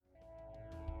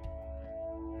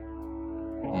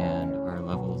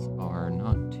results are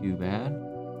not too bad.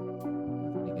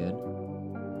 Pretty good.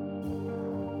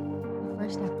 The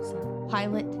first episode,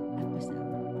 pilot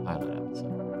episode, Pilot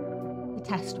episode. the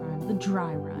test run, the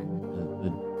dry run.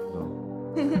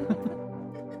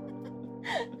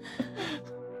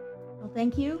 Well,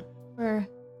 thank you for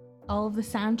all of the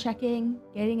sound checking,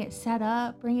 getting it set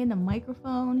up, bringing the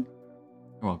microphone.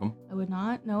 You're welcome. I would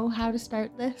not know how to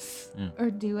start this or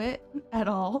do it at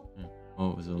all. Yeah.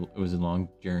 Well, it was a long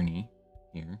journey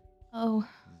here. Oh,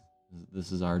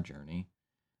 This is our journey.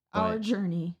 our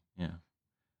journey. Yeah.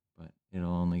 But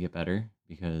it'll only get better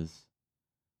because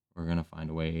we're going to find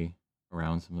a way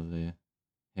around some of the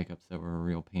hiccups that were a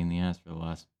real pain in the ass for the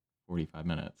last 45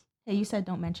 minutes. Hey, you said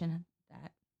don't mention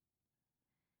that.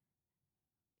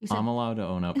 You said... I'm allowed to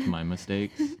own up to my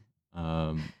mistakes.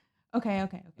 Okay.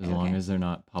 As long as they're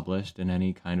not published in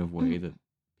any kind of way that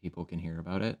people can hear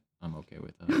about it, I'm okay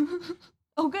with that.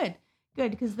 Oh, good,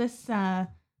 because this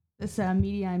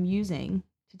media I'm using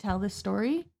to tell this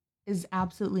story is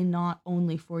absolutely not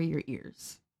only for your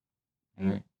ears.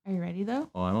 Are you ready though?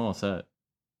 Oh, I'm all set.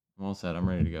 I'm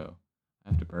ready to go. I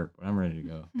have to burp, but I'm ready to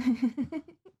go.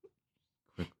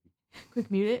 Quick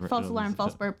mute it. False alarm,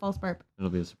 false burp, false burp. It'll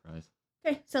be a surprise.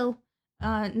 Okay, so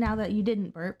now that you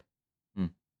didn't burp,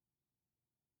 I'm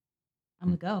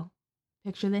gonna go.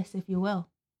 Picture this, if you will.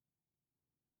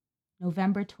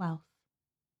 November 12th,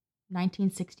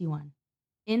 1961.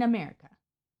 In America.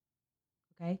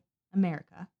 Okay?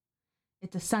 America.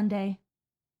 It's a Sunday.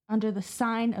 Under the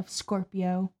sign of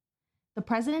Scorpio. The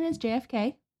president is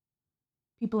JFK.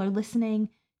 People are listening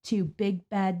to Big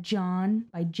Bad John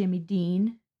by Jimmy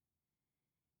Dean.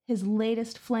 His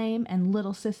latest Flame and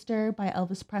Little Sister by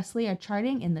Elvis Presley are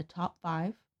charting in the top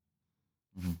 5.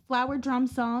 Flower Drum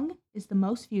Song is the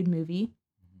most viewed movie.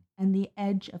 And The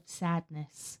Edge of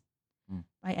Sadness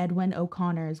by Edwin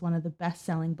O'Connor is one of the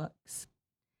best-selling books.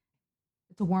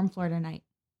 It's a warm Florida night.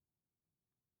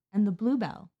 And the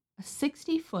Bluebell, a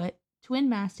 60-foot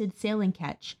twin-masted sailing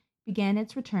ketch, began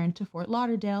its return to Fort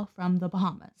Lauderdale from the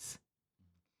Bahamas.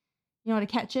 You know what a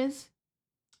ketch is?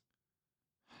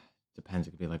 Depends.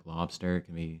 It could be like lobster. It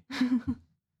can be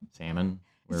salmon.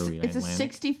 Where are we? It's a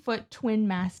 60-foot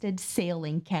twin-masted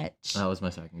sailing ketch. That was my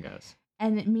second guess.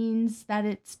 And it means that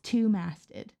it's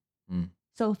two-masted.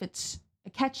 So if it's a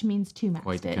ketch means two-masted.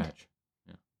 Quite the catch.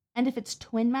 Yeah. And if it's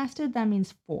twin-masted, that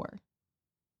means 4.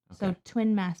 Okay. So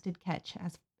twin-masted ketch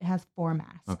has 4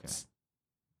 masts. Okay.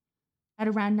 At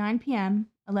around 9 p.m.,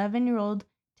 11-year-old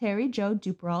Terry Jo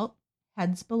Duperrault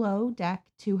heads below deck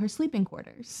to her sleeping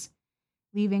quarters,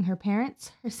 leaving her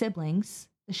parents, her siblings,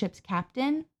 the ship's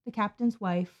captain, the captain's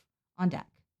wife, on deck.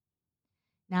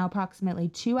 Now, approximately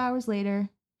 2 hours later,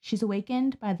 she's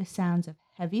awakened by the sounds of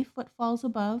heavy footfalls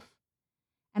above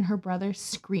and her brother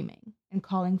screaming and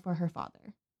calling for her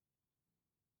father.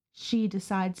 She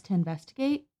decides to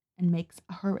investigate and makes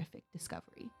a horrific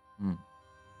discovery.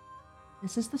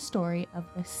 This is the story of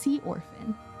the Sea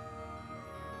Orphan.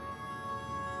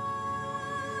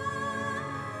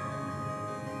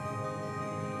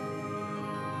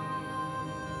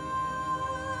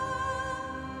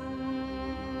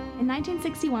 In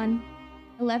 1961,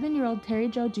 11-year-old Terry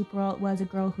Jo Duperrault was a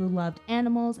girl who loved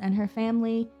animals and her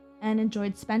family and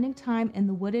enjoyed spending time in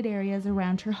the wooded areas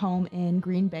around her home in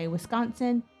Green Bay,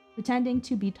 Wisconsin, pretending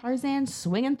to be Tarzan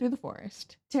swinging through the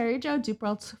forest. Terry Jo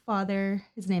Duperrault's father,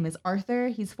 his name is Arthur.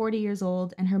 He's 40 years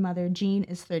old, and her mother, Jean,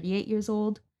 is 38 years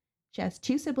old. She has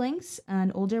 2 siblings,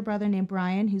 an older brother named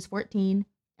Brian, who's 14,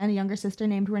 and a younger sister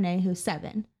named Renee, who's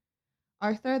 7.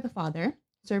 Arthur, the father,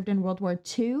 served in World War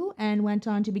II and went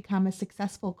on to become a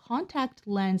successful contact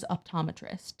lens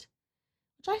optometrist,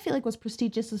 which I feel like was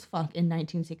prestigious as fuck in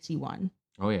 1961.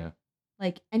 Oh, yeah.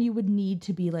 And you would need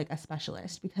to be, a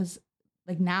specialist because,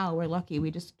 now we're lucky. We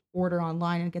just order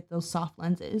online and get those soft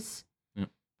lenses. Yeah.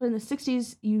 But in the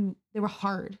 60s, they were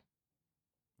hard.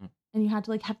 Yeah. And you had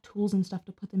to, have tools and stuff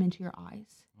to put them into your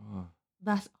eyes. Oh.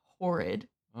 That's horrid.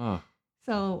 Oh.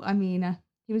 So,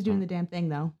 he was doing the damn thing,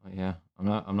 though. Yeah. I'm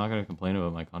not going to complain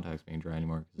about my contacts being dry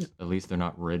anymore, because at least they're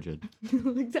not rigid.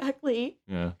 Exactly.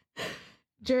 Yeah.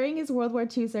 During his World War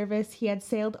II service, he had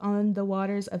sailed on the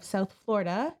waters of South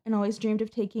Florida and always dreamed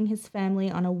of taking his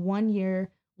family on a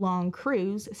 1-year-long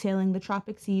cruise, sailing the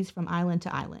tropic seas from island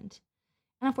to island.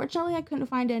 And unfortunately, I couldn't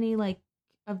find any,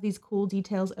 of these cool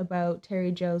details about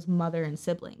Terry Jo's mother and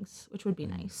siblings, which would be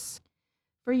nice.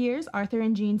 For years, Arthur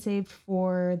and Jean saved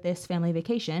for this family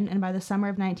vacation, and by the summer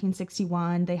of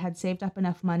 1961, they had saved up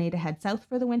enough money to head south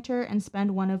for the winter and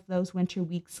spend one of those winter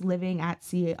weeks living at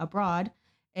sea abroad,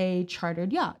 a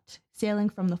chartered yacht, sailing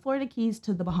from the Florida Keys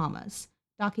to the Bahamas,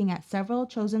 docking at several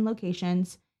chosen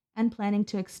locations, and planning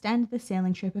to extend the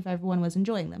sailing trip if everyone was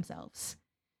enjoying themselves.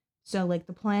 So, like,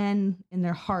 the plan in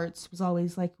their hearts was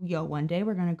always like, yo, one day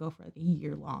we're going to go for like a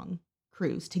year-long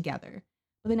cruise together.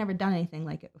 But they never done anything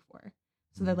like it before.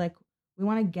 So they're like, we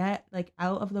want to get like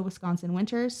out of the Wisconsin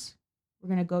winters. We're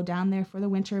going to go down there for the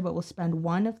winter, but we'll spend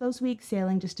one of those weeks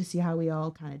sailing just to see how we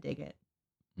all kind of dig it.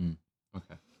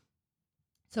 Okay.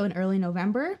 So in early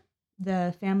November,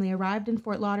 the family arrived in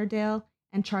Fort Lauderdale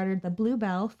and chartered the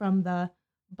Bluebell from the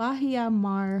Bahia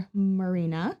Mar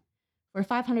Marina for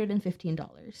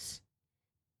 $515.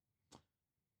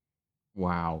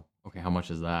 Wow. Okay, how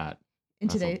much is that?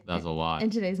 That's a lot. In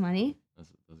today's money.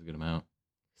 That's a good amount.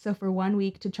 So for 1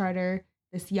 week to charter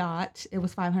this yacht, it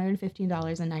was $515 in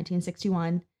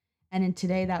 1961. And in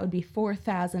today, that would be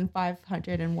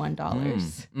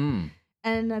 $4,501.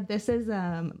 And this is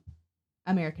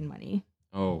American money.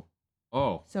 Oh.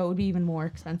 So it would be even more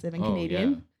expensive in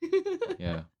Canadian.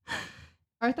 Yeah.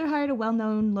 Arthur hired a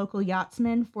well-known local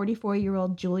yachtsman,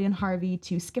 44-year-old Julian Harvey,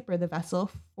 to skipper the vessel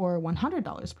for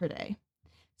 $100 per day.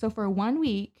 So for 1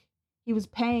 week, he was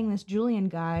paying this Julian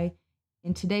guy,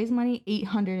 in today's money,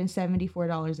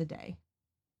 $874 a day.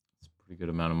 That's a pretty good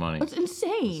amount of money. That's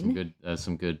insane. That's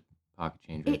some good pocket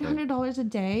change right there. $800 a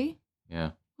day?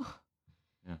 Yeah.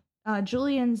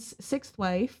 Julian's sixth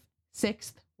wife,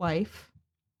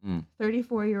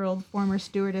 34-year-old former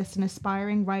stewardess and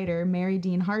aspiring writer Mary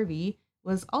Dean Harvey,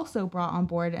 was also brought on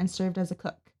board and served as a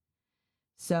cook.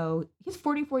 So he's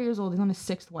 44 years old. He's on his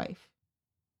sixth wife.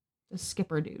 The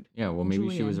skipper dude. Yeah, well, maybe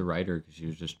Julian. she was a writer because she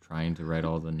was just trying to write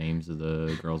all the names of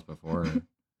the girls before her.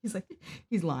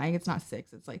 He's lying. It's not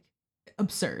six. It's like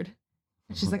absurd.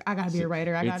 And she's like, I gotta be a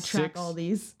writer. I gotta track all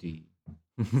these.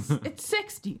 It's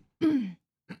 60.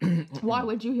 Why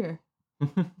would you hear?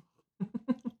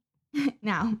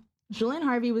 Now, Julian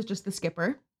Harvey was just the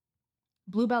skipper.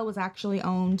 Bluebell was actually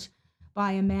owned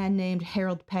by a man named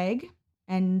Harold Pegg,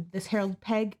 and this Harold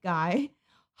Pegg guy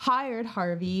hired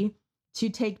Harvey to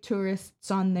take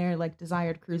tourists on their like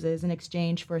desired cruises in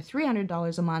exchange for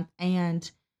 $300 a month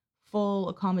and full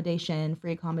accommodation,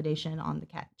 free accommodation on the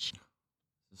catch.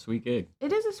 It's a sweet gig.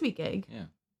 It is a sweet gig. Yeah.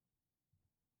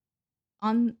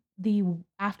 On the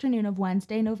afternoon of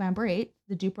Wednesday, November 8th,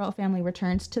 the Duperrault family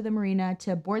returns to the marina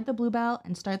to board the Bluebell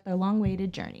and start their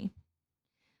long-awaited journey.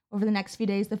 Over the next few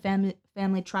days, the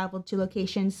family traveled to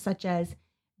locations such as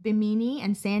Bimini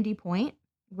and Sandy Point,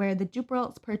 where the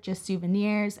Duperraults purchased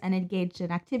souvenirs and engaged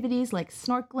in activities like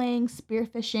snorkeling,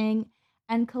 spearfishing,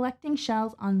 and collecting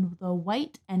shells on the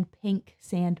white and pink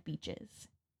sand beaches.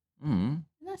 Doesn't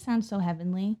that sound so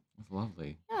heavenly? It's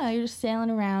lovely. Yeah, you're just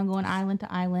sailing around, going island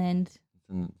to island. It's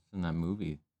in that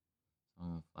movie,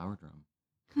 on the Flower Drum.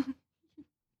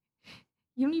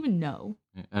 You don't even know.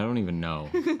 I don't even know.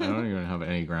 I don't even have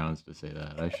any grounds to say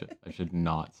that. I should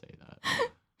not say that.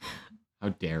 How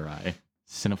dare I?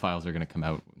 Cinephiles are gonna come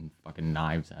out and fucking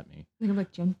knives at me. They're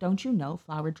like, Jim, don't you know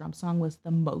Flower Drum Song was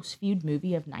the most viewed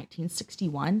movie of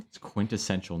 1961? It's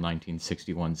quintessential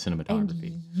 1961 cinematography.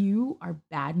 And you are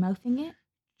bad-mouthing it?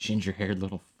 Ginger-haired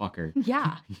little fucker.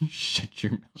 Yeah. Shut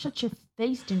your mouth. Shut your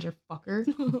face, ginger fucker.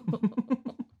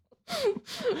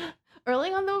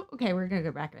 Okay, we're going to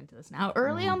go back into this now.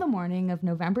 Early on the morning of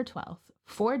November 12th,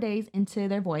 4 days into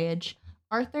their voyage,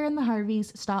 Arthur and the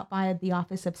Harveys stopped by the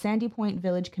office of Sandy Point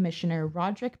Village Commissioner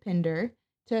Roderick Pinder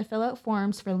to fill out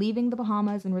forms for leaving the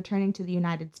Bahamas and returning to the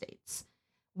United States,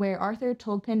 where Arthur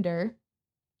told Pinder,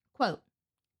 quote,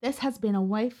 This has been a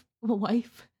wife.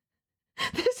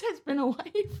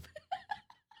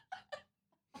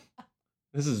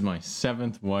 This is my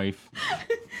seventh wife.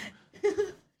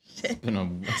 It's been a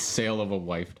sale of a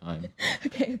lifetime.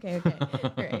 Okay.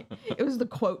 All right. It was the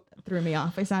quote that threw me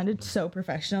off. I sounded so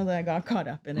professional that I got caught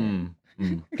up in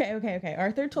it. Okay.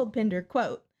 Arthur told Pinder,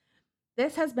 quote,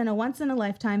 This has been a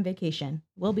once-in-a-lifetime vacation.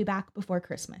 We'll be back before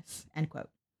Christmas, end quote.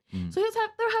 So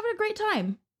they're having a great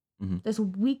time. This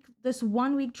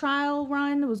 1 week trial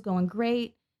run was going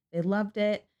great. They loved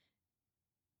it.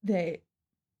 You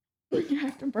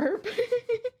have to burp.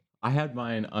 I had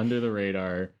mine under the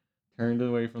radar, turned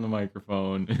away from the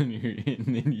microphone, and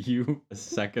then you, a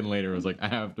second later, was like, I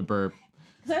have to burp.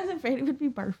 Because I was afraid it would be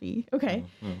barfy. Okay.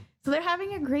 So they're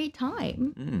having a great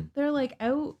time. They're like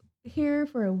out here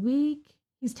for a week.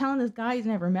 He's telling this guy he's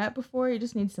never met before, he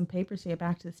just needs some papers to get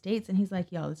back to the States. And he's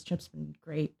like, yo, this trip's been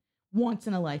great. Once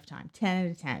in a lifetime. 10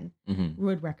 out of 10.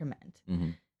 Would recommend.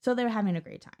 So they're having a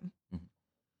great time.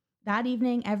 That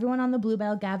evening, everyone on the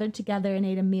Bluebell gathered together and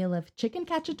ate a meal of chicken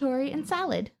cacciatore and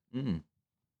salad.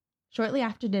 Shortly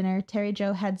after dinner, Terry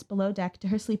Jo heads below deck to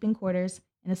her sleeping quarters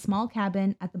in a small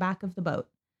cabin at the back of the boat,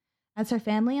 as her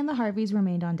family and the Harveys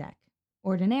remained on deck.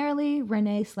 Ordinarily,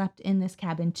 Renee slept in this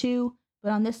cabin too,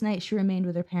 but on this night she remained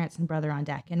with her parents and brother on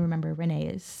deck. And remember, Renee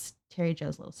is Terry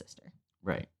Joe's little sister.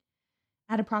 Right.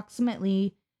 At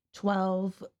approximately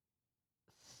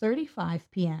 12:35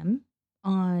 p.m.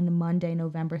 on Monday,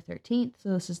 November 13th,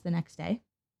 so this is the next day,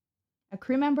 a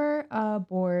crew member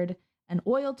aboard an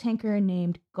oil tanker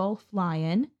named Gulf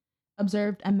Lion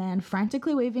observed a man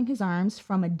frantically waving his arms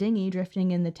from a dinghy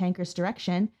drifting in the tanker's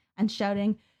direction and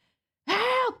shouting,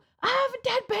 "Help! I have a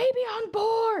dead baby on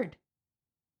board!"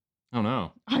 Oh,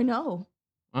 no. I know.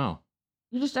 Oh.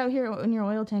 You're just out here in your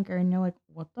oil tanker and you're like,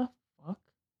 what the fuck?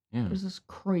 Yeah. There's this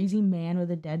crazy man with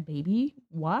a dead baby?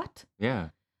 What?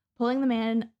 Yeah. Pulling the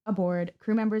man aboard,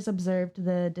 crew members observed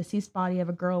the deceased body of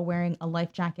a girl wearing a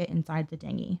life jacket inside the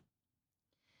dinghy.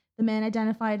 The man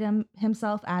identified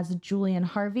himself as Julian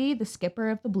Harvey, the skipper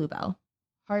of the Bluebell.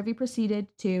 Harvey proceeded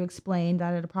to explain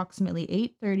that at approximately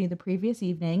 8:30 the previous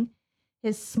evening,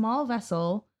 his small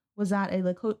vessel was at a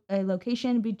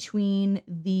location between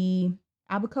the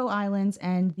Abaco Islands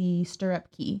and the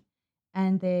Stirrup Key,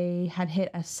 and they had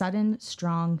hit a sudden,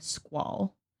 strong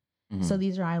squall. Mhm. So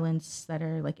these are islands that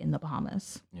are like in the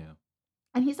Bahamas. Yeah.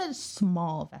 And he said a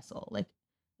small vessel. Like,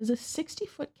 is a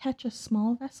 60-foot catch a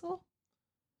small vessel?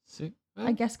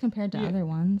 I guess compared to yeah. other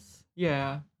ones.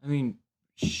 Yeah. I mean,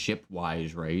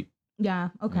 ship-wise, right? Yeah,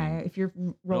 okay. If you're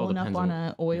rolling up depends on on-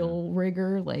 an oil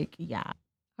rigger, like, yeah.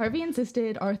 Harvey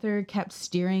insisted Arthur kept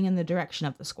steering in the direction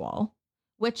of the squall,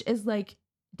 which is like,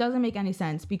 doesn't make any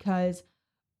sense because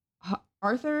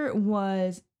Arthur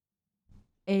was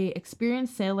a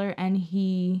experienced sailor and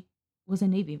he was a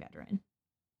Navy veteran.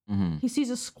 Mm-hmm. He sees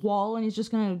a squall and he's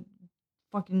just gonna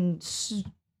fucking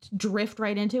drift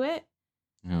right into it.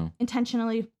 No.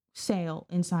 Intentionally sail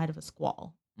inside of a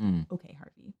squall. Mm. Okay,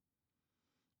 Harvey.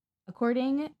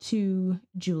 According to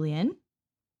Julian,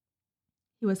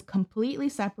 he was completely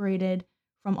separated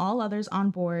from all others on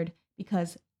board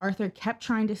because Arthur kept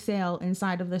trying to sail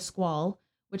inside of the squall,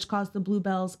 which caused the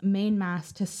Bluebell's main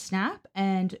mast to snap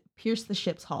and pierce the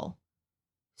ship's hull.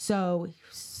 So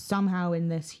somehow in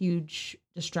this huge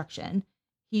destruction,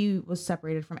 he was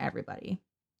separated from everybody.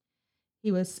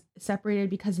 He was separated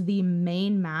because the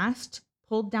main mast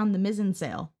pulled down the mizzen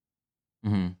sail.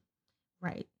 Mm-hmm.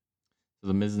 Right. So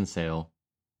the mizzen sail,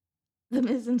 The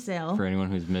mizzen sail for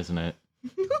anyone who's missing it.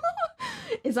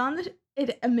 is on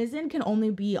a mizzen can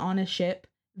only be on a ship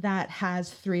that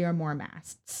has 3 or more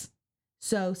masts.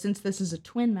 So since this is a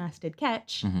twin-masted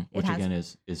ketch, Mm-hmm. Which has, again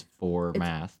is 4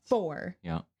 masts. 4.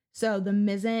 Yeah. So the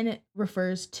mizzen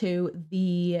refers to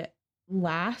the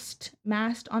last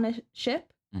mast on a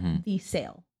ship, Mm-hmm. the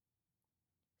sail.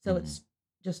 So Mhm. it's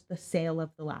just the sail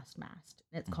of the last mast.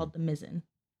 And it's called the mizzen.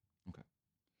 Okay.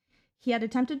 He had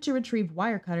attempted to retrieve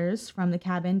wire cutters from the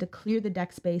cabin to clear the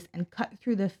deck space and cut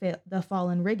through the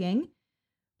fallen rigging,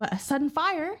 but a sudden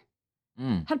fire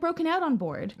had broken out on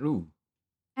board. Ooh.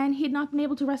 And he had not been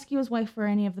able to rescue his wife or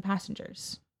any of the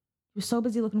passengers. He was so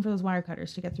busy looking for those wire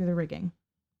cutters to get through the rigging.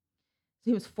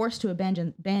 So he was forced to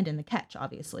abandon the ketch,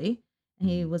 obviously. And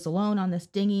he was alone on this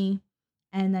dinghy.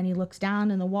 And then he looks down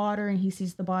in the water and he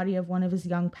sees the body of one of his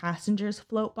young passengers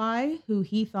float by, who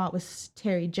he thought was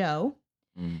Terry Joe.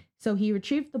 Mm. So he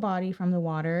retrieved the body from the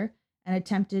water and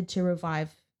attempted to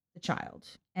revive the child.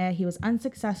 He was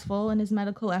unsuccessful in his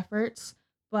medical efforts,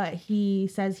 but he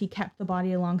says he kept the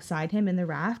body alongside him in the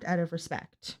raft out of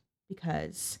respect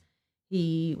because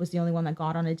he was the only one that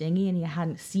got on a dinghy and he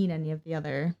hadn't seen any of the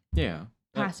other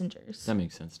passengers. That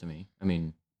makes sense to me. I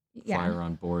mean, fire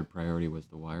on board priority was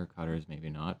the wire cutters, maybe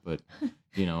not, but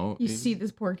you see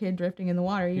this poor kid drifting in the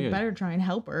water, you better try and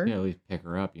help her. Yeah, at least pick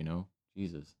her up,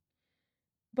 Jesus.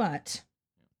 But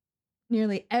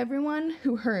nearly everyone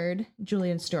who heard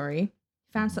Julian's story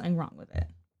found something wrong with it.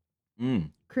 Mm.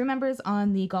 Crew members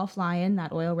on the Gulf Lion,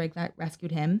 that oil rig that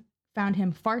rescued him, found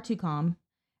him far too calm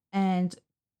and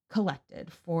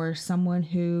collected for someone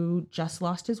who just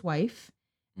lost his wife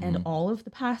and all of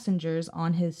the passengers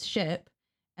on his ship.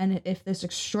 And if this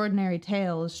extraordinary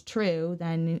tale is true,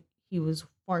 then he was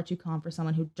far too calm for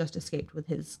someone who just escaped with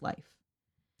his life.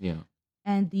 Yeah.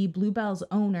 And the Bluebell's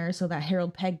owner, so that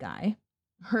Harold Pegg guy,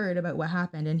 heard about what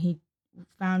happened and he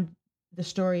found the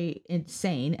story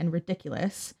insane and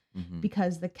ridiculous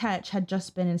because the ketch had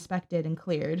just been inspected and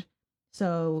cleared.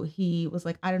 So he was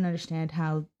like, I don't understand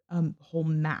how a whole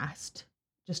mast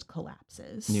just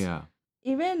collapses. Yeah.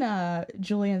 Even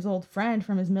Julian's old friend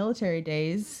from his military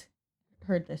days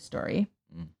heard this story.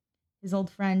 His old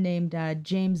friend named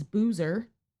James Boozer.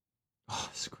 Oh,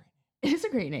 that's a great name. It is a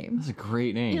great name. That's a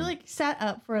great name. He set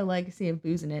up for a legacy of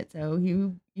booze in it, so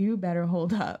you better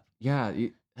hold up. Yeah,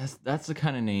 that's the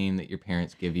kind of name that your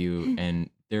parents give you, and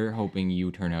they're hoping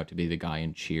you turn out to be the guy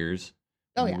in Cheers.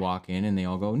 Oh, You yeah. walk in and they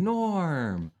all go,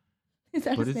 Norm. Is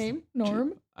that But his it's name?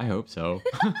 Norm? I hope so.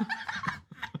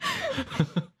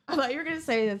 I thought you were going to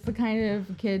say that's the kind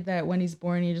of kid that when he's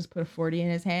born, you just put a 40 in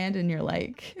his hand and you're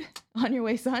like, on your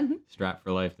way, son. Strap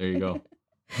for life. There you go.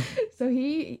 So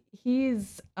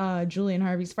he's Julian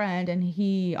Harvey's friend, and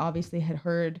he obviously had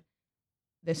heard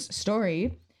this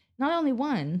story. Not only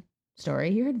one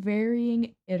story, he heard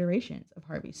varying iterations of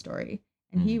Harvey's story.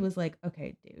 And he was like,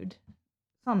 okay, dude,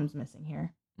 something's missing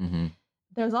here. Mm-hmm.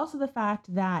 There's also the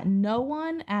fact that no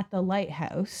one at the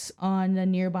lighthouse on the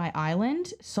nearby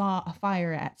island saw a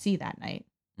fire at sea that night.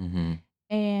 Mm-hmm.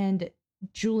 And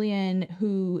Julian,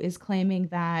 who is claiming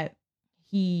that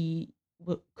he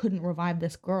couldn't revive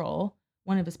this girl,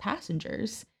 one of his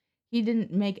passengers, he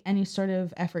didn't make any sort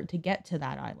of effort to get to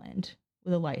that island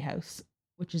with a lighthouse,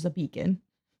 which is a beacon.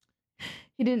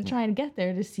 He didn't try to get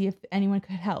there to see if anyone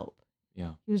could help.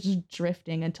 Yeah. He was just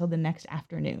drifting until the next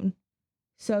afternoon.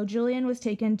 So Julian was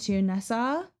taken to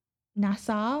Nassau,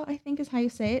 I think is how you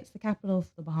say it. It's the capital of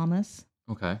the Bahamas.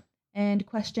 Okay. And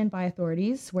questioned by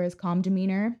authorities, where his calm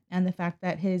demeanor and the fact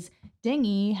that his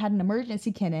dinghy had an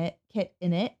emergency kit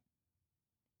in it,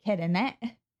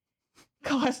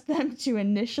 caused them to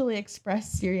initially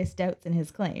express serious doubts in his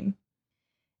claim.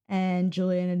 And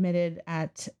Julian admitted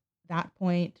at that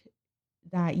point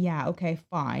that, yeah, okay,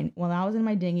 fine. While I was in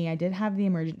my dinghy, I did have the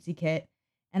emergency kit,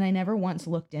 and I never once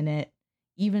looked in it,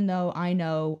 even though I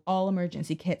know all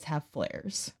emergency kits have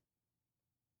flares.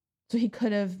 So he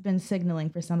could have been signaling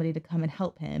for somebody to come and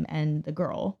help him and the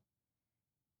girl.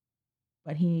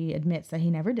 But he admits that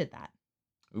he never did that.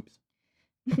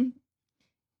 Oops.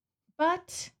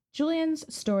 But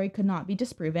Julian's story could not be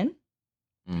disproven.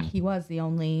 He was the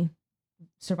only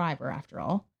survivor after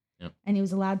all. Yep. And he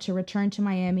was allowed to return to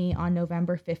Miami on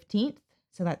November 15th.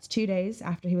 So that's 2 days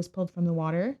after he was pulled from the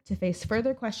water to face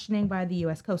further questioning by the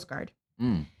U.S. Coast Guard.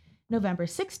 November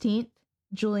 16th,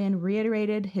 Julian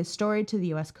reiterated his story to the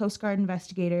U.S. Coast Guard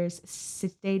investigators,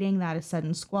 stating that a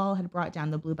sudden squall had brought down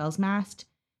the Bluebell's mast,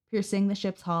 piercing the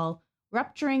ship's hull,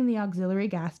 rupturing the auxiliary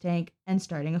gas tank, and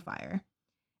starting a fire.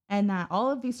 And that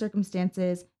all of these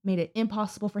circumstances made it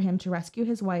impossible for him to rescue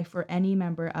his wife or any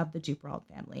member of the Duperrault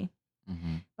family.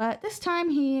 Mm-hmm. But this time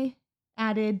he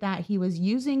added that he was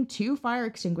using 2 fire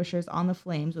extinguishers on the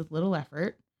flames with little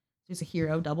effort. He's a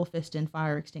hero, double-fisting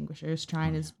fire extinguishers,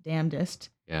 trying his damnedest.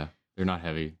 Yeah, they're not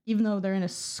heavy. Even though they're in a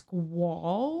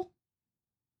squall.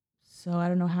 So I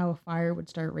don't know how a fire would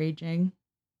start raging.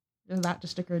 That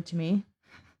just occurred to me.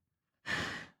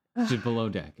 Just below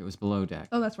deck. It was below deck.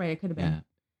 Oh, that's right. It could have been.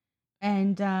 Yeah.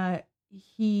 And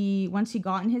once he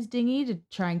got in his dinghy to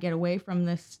try and get away from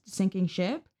this sinking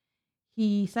ship,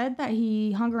 he said that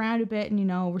he hung around a bit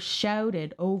and,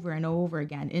 shouted over and over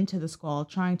again into the squall,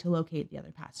 trying to locate the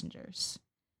other passengers.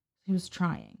 He was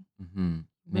trying. Mm-hmm.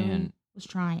 Really Man, was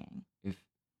trying.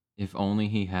 If only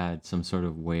he had some sort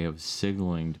of way of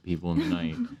signaling to people in the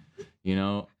night.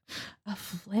 A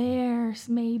flares,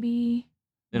 maybe.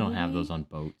 They don't have those on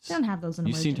boats. They don't have those in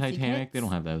You've seen emergency Titanic? kits. They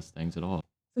don't have those things at all.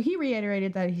 So he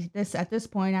reiterated that at this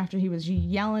point, after he was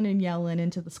yelling and yelling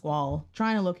into the squall,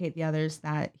 trying to locate the others,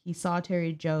 that he saw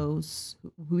Terry Joe's,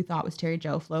 who he thought was Terry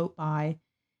Joe, float by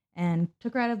and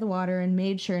took her out of the water and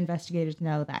made sure investigators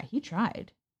know that he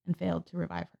tried and failed to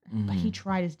revive her. But he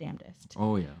tried his damnedest.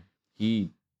 Oh, yeah.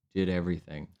 He did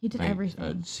everything. He did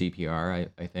everything. CPR,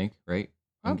 I think, right?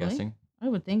 Probably. I'm guessing. I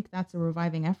would think that's a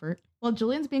reviving effort. Well,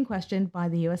 Julian's being questioned by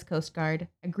the U.S. Coast Guard,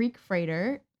 a Greek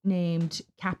freighter named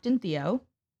Captain Theo.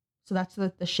 So that's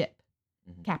the ship,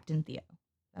 Captain Theo.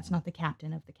 That's not the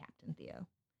captain of the Captain Theo.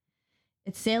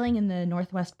 It's sailing in the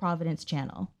Northwest Providence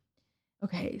Channel.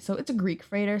 Okay, so it's a Greek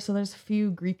freighter, so there's a few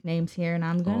Greek names here, and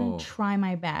I'm going to try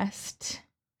my best.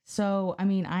 So,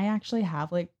 I actually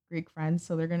have, Greek friends,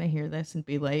 so they're going to hear this and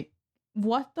be like,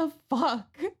 what the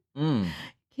fuck?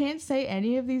 Can't say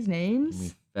any of these names.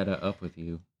 We fed up with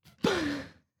you.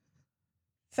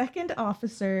 Second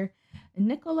Officer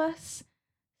Nicholas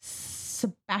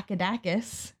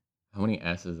Spakadakis. How many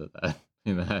S's is that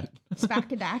in that?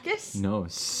 Spakadakis? No,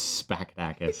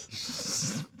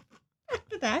 Spakadakis.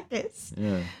 Spakadakis.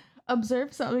 Yeah.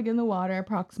 Observed something in the water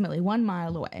approximately 1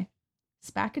 mile away.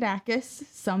 Spakadakis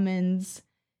summons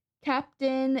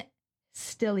Captain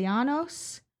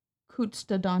Stylianos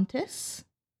Koutstodontis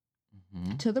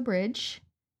to the bridge,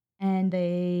 and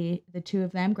the 2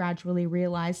 of them gradually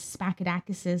realized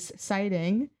Spakadakis'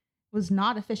 sighting was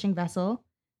not a fishing vessel,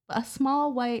 but a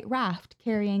small white raft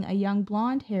carrying a young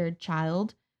blonde-haired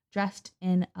child dressed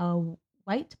in a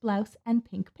white blouse and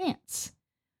pink pants,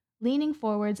 leaning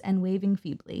forwards and waving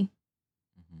feebly.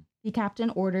 The captain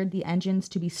ordered the engines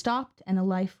to be stopped and a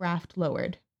life raft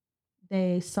lowered.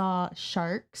 They saw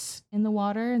sharks in the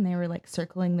water, and they were like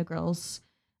circling the girl's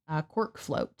cork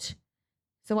float.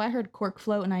 So I heard cork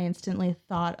float, and I instantly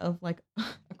thought of like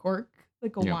a cork,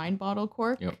 like a wine bottle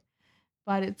cork. Yep.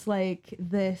 But it's like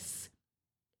this.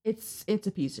 It's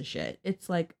a piece of shit. It's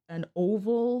like an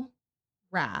oval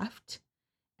raft,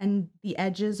 and the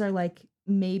edges are like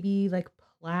maybe like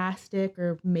plastic,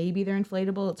 or maybe they're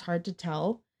inflatable. It's hard to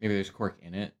tell. Maybe there's cork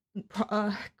in it.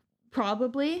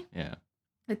 Probably. Yeah.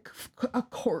 Like a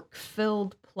cork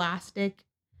filled plastic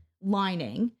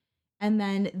lining, and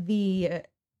then the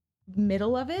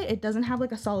middle of it doesn't have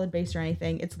like a solid base or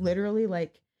anything. It's literally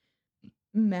like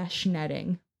mesh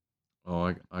netting.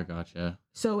 Oh, I gotcha.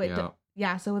 So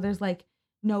so there's like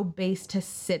no base to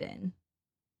sit in.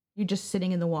 You're just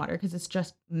sitting in the water because it's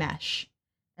just mesh,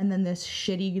 and then this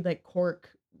shitty like cork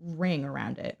ring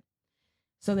around it.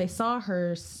 So they saw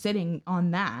her sitting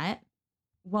on that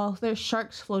while there's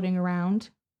sharks floating around.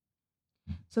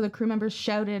 So the crew members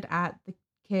shouted at the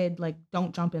kid, like,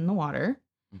 don't jump in the water.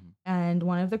 Mm-hmm. And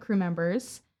one of the crew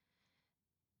members,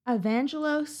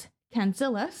 Evangelos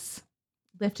Kanzilas,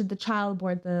 lifted the child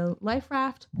aboard the life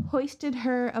raft, hoisted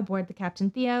her aboard the Captain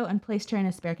Theo, and placed her in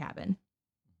a spare cabin.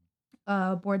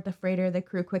 Aboard the freighter, the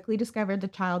crew quickly discovered the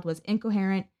child was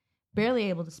incoherent, barely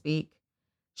able to speak.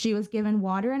 She was given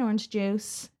water and orange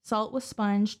juice, salt was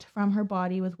sponged from her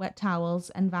body with wet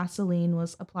towels, and Vaseline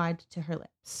was applied to her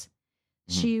lips.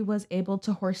 She was able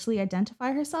to hoarsely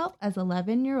identify herself as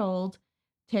 11-year-old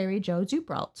Terry Jo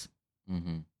Zubrault,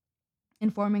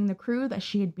 informing the crew that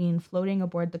she had been floating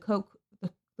aboard the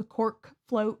cork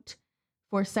float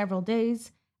for several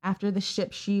days after the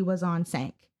ship she was on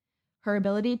sank. Her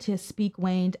ability to speak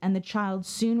waned, and the child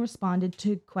soon responded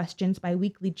to questions by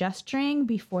weakly gesturing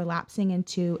before lapsing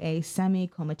into a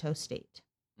semi-comatose state.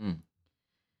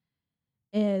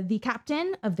 The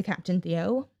captain of the Captain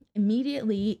Theo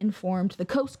immediately informed the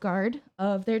Coast Guard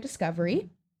of their discovery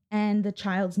and the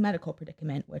child's medical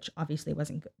predicament, which obviously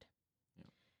wasn't good.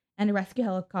 And a rescue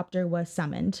helicopter was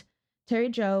summoned. Terry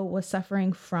Jo was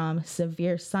suffering from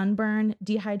severe sunburn,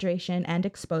 dehydration, and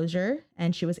exposure,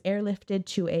 and she was airlifted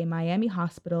to a Miami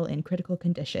hospital in critical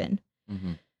condition.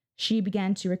 She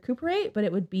began to recuperate, but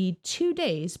it would be 2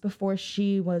 days before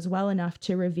she was well enough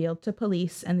to reveal to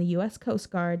police and the U.S. Coast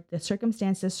Guard the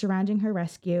circumstances surrounding her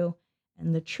rescue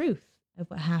and the truth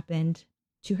of what happened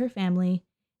to her family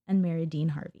and Mary Dean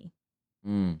Harvey.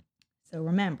 So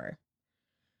remember,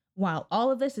 while all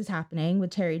of this is happening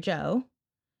with Terry Jo,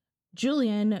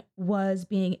 Julian was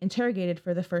being interrogated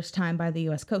for the first time by the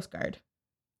U.S. Coast Guard.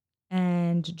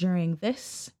 And during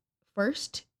this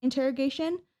first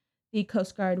interrogation, the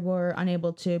Coast Guard were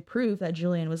unable to prove that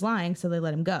Julian was lying, so they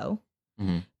let him go.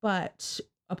 But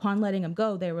upon letting him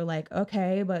go, they were like,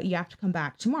 okay, but you have to come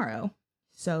back tomorrow.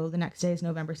 So the next day is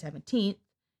November 17th.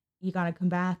 You got to come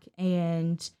back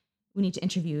and we need to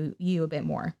interview you a bit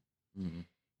more.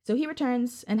 So he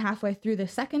returns, and halfway through the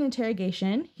second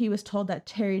interrogation, he was told that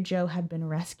Terry Jo had been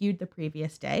rescued the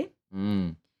previous day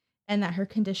and that her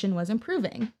condition was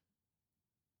improving.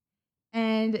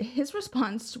 And his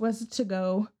response was to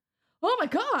go, oh my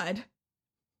God,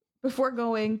 before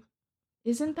going,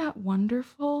 isn't that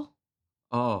wonderful?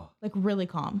 Oh. Like really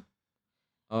calm.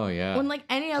 Oh, yeah. When like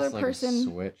any other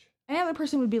person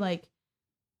would be like,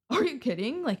 are you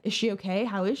kidding? Like, is she okay?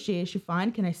 How is she? Is she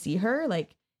fine? Can I see her?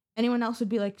 Like, anyone else would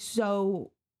be like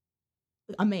so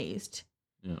amazed.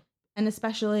 Yeah. And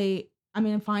especially, I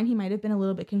mean, fine, he might have been a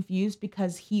little bit confused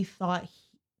because he thought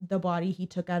the body he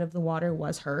took out of the water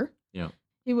was her. Yeah.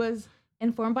 He was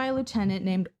informed by a lieutenant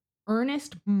named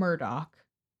Ernest Murdoch.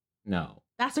 No.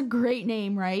 That's a great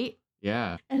name, right?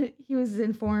 Yeah. And he was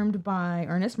informed by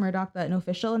Ernest Murdoch that an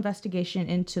official investigation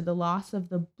into the loss of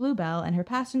the Bluebell and her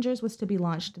passengers was to be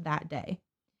launched that day.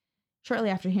 Shortly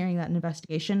after hearing that an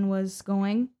investigation was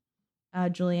going,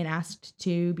 Julian asked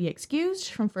to be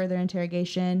excused from further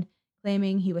interrogation,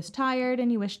 claiming he was tired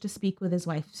and he wished to speak with his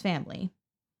wife's family.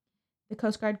 The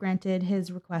Coast Guard granted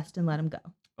his request and let him go.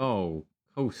 Oh,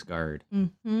 Coast Guard. Oh,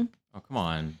 come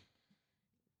on.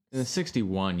 In the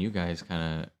 61, you guys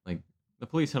kind of, like, the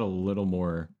police had a little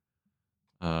more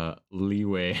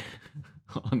leeway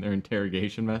on their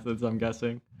interrogation methods, I'm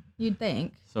guessing. You'd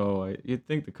think. So you'd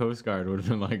think the Coast Guard would have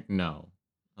been like, no.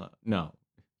 No.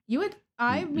 You would,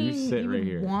 you sit right would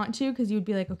here. Want to, because you'd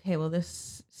be like, okay, well, the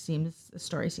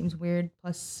story seems weird.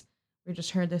 Plus, we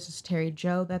just heard this is Terry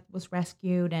Jo that was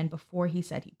rescued. And before he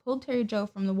said he pulled Terry Jo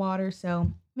from the water.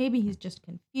 So maybe he's just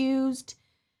confused.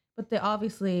 But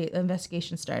obviously, the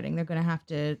investigation's starting. They're going to have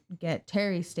to get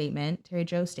Terry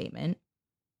Jo's statement,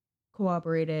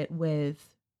 corroborate it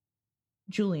with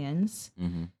Julian's.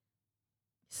 Mm-hmm.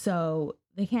 So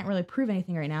they can't really prove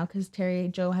anything right now because Terry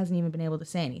Jo hasn't even been able to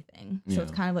say anything. So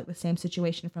it's Yeah. kind of like the same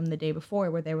situation from the day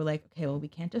before where they were like, okay, well, we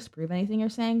can't disprove anything you're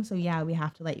saying. So yeah, we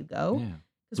have to let you go Yeah.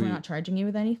 because we're not charging you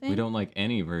with anything. We don't like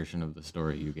any version of the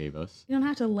story you gave us. You don't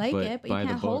have to like But it, but you by the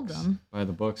can't hold books, them. by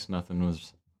the books, nothing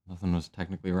was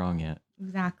technically wrong yet.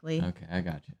 Exactly. Okay, I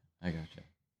got you.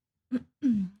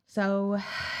 So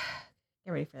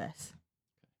get ready for this.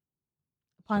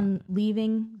 Upon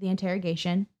leaving the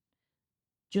interrogation,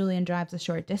 Julian drives a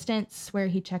short distance where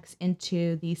he checks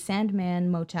into the Sandman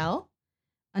Motel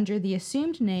under the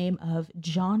assumed name of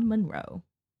John Monroe.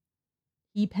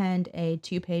 He penned a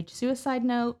 2-page suicide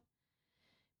note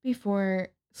before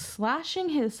slashing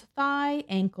his thigh,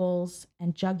 ankles,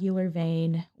 and jugular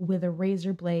vein with a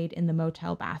razor blade in the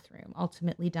motel bathroom,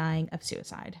 ultimately dying of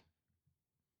suicide.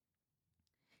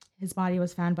 His body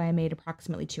was found by a maid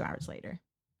approximately 2 hours later.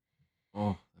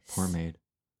 Oh, the poor maid.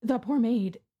 The poor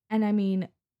maid. And I mean,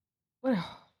 what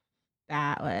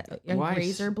a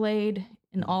razor blade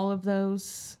in all of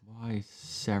those. Why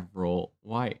several?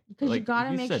 Why? Because you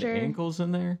gotta make sure ankles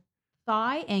in there.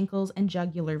 Thigh, ankles, and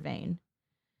jugular vein.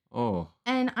 Oh.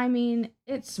 And I mean,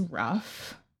 it's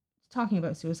rough. Talking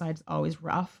about suicide is always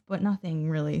rough, but nothing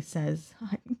really says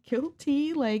I'm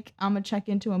guilty. Like, I'm gonna check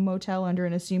into a motel under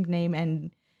an assumed name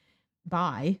and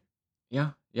bye.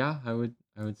 Yeah, I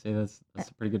would say that's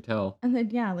a pretty good tell. And then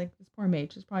like this poor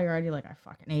maid, she's probably already like, I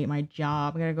fucking hate my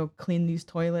job. I gotta go clean these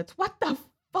toilets. What the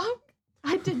fuck?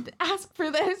 I didn't ask for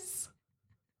this.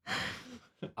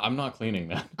 I'm not cleaning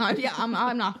that.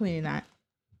 I'm not cleaning that.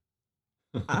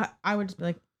 I would just be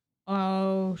like,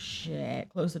 oh shit,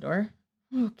 close the door.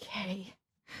 Okay.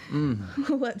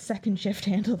 Let second shift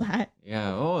handle that.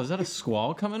 Yeah. Oh, is that a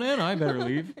squall coming in? I better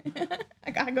leave.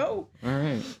 I gotta go. All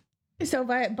right. So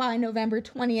by November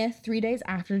 20th, 3 days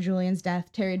after Julian's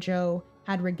death, Terry Jo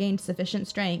had regained sufficient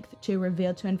strength to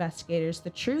reveal to investigators the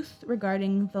truth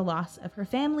regarding the loss of her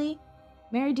family,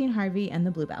 Mary Dean Harvey, and the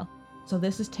Bluebell. So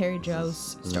this is Terry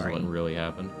Jo's story. This is what really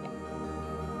happened. Yeah.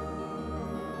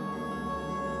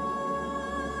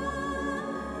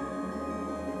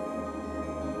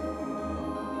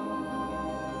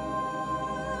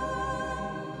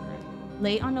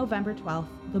 Late on November 12th,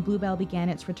 the Bluebell began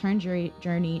its return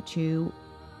journey to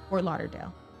Fort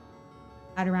Lauderdale.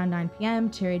 At around 9 p.m.,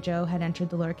 Terry Jo had entered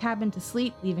the lower cabin to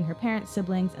sleep, leaving her parents,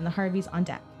 siblings, and the Harveys on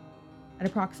deck. At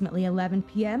approximately 11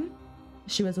 p.m.,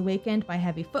 she was awakened by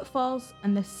heavy footfalls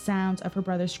and the sounds of her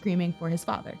brother screaming for his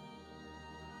father.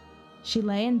 She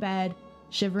lay in bed,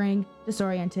 shivering,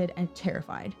 disoriented, and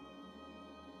terrified.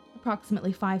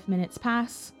 Approximately 5 minutes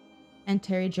pass, and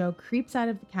Terry Jo creeps out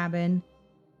of the cabin,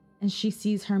 and she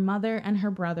sees her mother and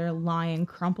her brother lying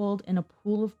crumpled in a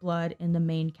pool of blood in the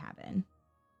main cabin,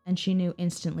 and she knew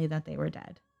instantly that they were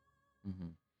dead. Mm-hmm.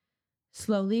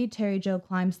 Slowly, Terry Jo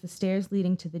climbs the stairs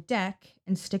leading to the deck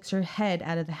and sticks her head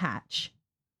out of the hatch.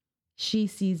 She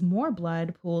sees more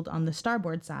blood pooled on the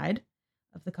starboard side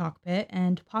of the cockpit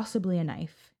and possibly a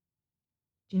knife.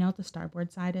 Do you know what the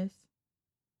starboard side is?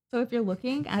 So if you're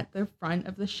looking at the front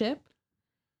of the ship,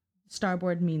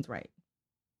 starboard means right.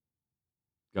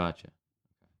 Gotcha.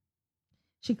 Okay.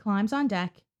 She climbs on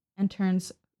deck and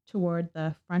turns toward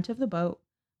the front of the boat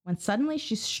when suddenly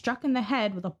she's struck in the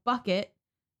head with a bucket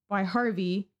by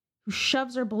Harvey, who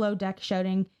shoves her below deck,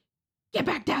 shouting, "Get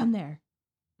back down there!"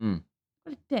 What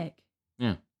a dick.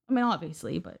 Yeah. I mean,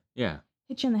 obviously, but yeah,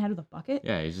 hit you in the head with a bucket.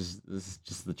 Yeah, this is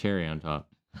just the cherry on top.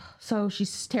 So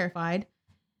she's terrified.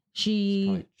 It's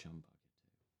probably a chum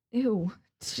bucket. Ew.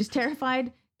 She's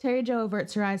terrified. Terry Jo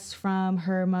averts her eyes from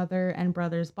her mother and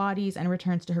brother's bodies and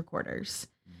returns to her quarters.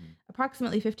 Mm-hmm.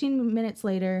 Approximately 15 minutes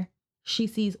later, she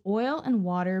sees oil and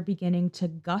water beginning to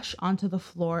gush onto the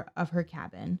floor of her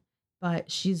cabin,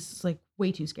 but she's like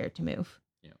way too scared to move.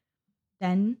 Yeah.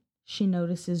 Then she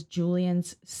notices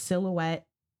Julian's silhouette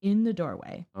in the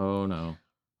doorway. Oh no.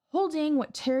 Holding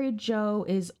what Terry Jo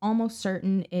is almost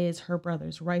certain is her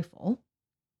brother's rifle.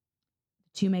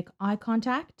 The two make eye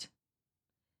contact.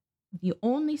 The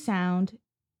only sound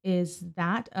is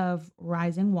that of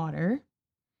rising water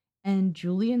and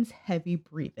Julian's heavy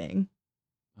breathing.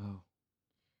 Oh.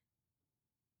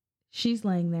 She's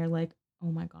laying there like, oh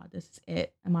my God, this is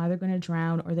it. I'm either going to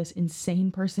drown or this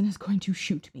insane person is going to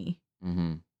shoot me.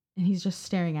 Mm-hmm. And he's just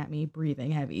staring at me,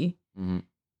 breathing heavy. Mm-hmm.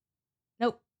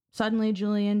 Nope. Suddenly,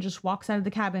 Julian just walks out of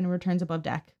the cabin and returns above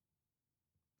deck.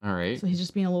 All right. So he's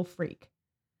just being a little freak.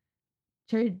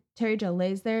 Terry Jo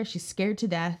lays there. She's scared to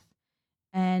death.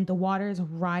 And the water is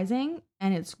rising,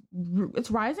 and it's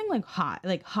rising like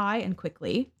high and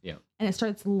quickly. Yeah. And it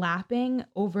starts lapping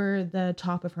over the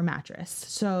top of her mattress.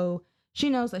 So she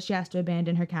knows that she has to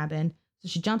abandon her cabin. So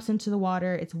she jumps into the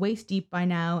water. It's waist deep by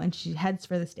now, and she heads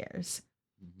for the stairs.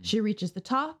 Mm-hmm. She reaches the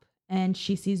top, and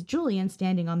she sees Julian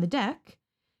standing on the deck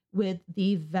with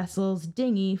the vessel's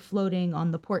dinghy floating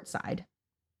on the port side.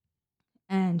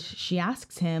 And she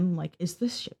asks him, like, is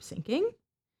this ship sinking?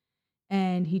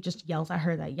 And he just yells at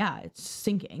her that, yeah, it's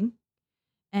sinking.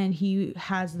 And he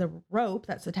has the rope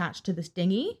that's attached to this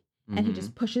dinghy, and he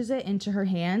just pushes it into her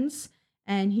hands.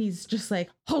 And he's just like,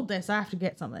 hold this, I have to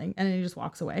get something. And then he just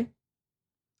walks away.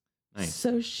 Nice.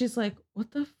 So she's like,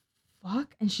 what the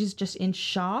fuck? And she's just in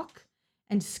shock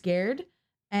and scared.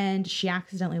 And she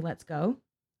accidentally lets go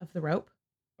of the rope.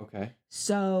 Okay.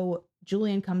 So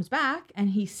Julian comes back and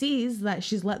he sees that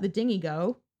she's let the dinghy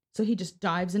go. So he just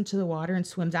dives into the water and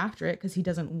swims after it because he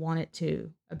doesn't want it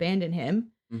to abandon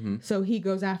him. Mm-hmm. So he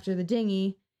goes after the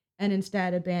dinghy and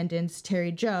instead abandons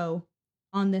Terry Jo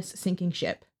on this sinking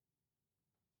ship.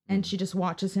 And she just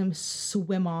watches him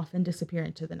swim off and disappear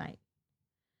into the night.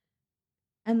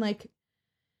 And like,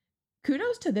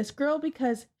 kudos to this girl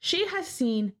because she has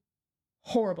seen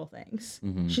horrible things.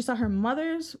 Mm-hmm. She saw her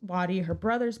mother's body, her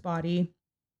brother's body.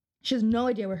 She has no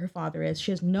idea where her father is.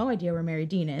 She has no idea where Mary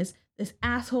Dean is. This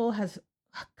asshole has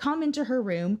come into her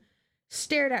room,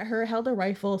 stared at her, held a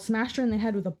rifle, smashed her in the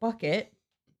head with a bucket.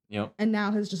 Yep. And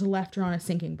now has just left her on a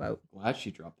sinking boat. Glad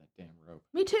she dropped that damn rope.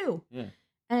 Me too. Yeah.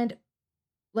 And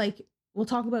like, we'll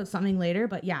talk about something later,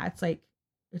 but yeah, it's like,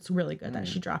 it's really good that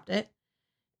she dropped it.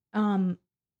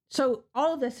 So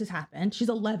all of this has happened. She's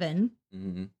 11.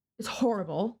 Mm-hmm. It's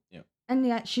horrible. Yep. And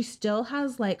yet she still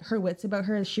has like her wits about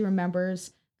her. She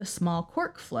remembers the small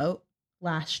cork float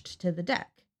lashed to the deck.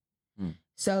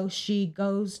 So she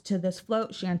goes to this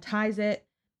float, she unties it,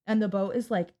 and the boat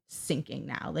is like sinking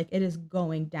now. Like it is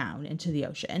going down into the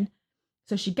ocean.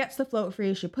 So she gets the float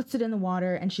free, she puts it in the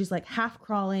water, and she's like half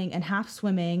crawling and half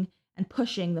swimming and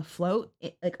pushing the float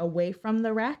like away from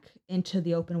the wreck into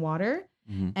the open water.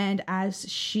 Mm-hmm. And as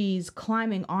she's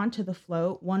climbing onto the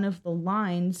float, one of the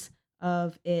lines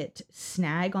of it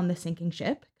snag on the sinking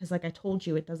ship, because like I told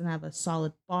you, it doesn't have a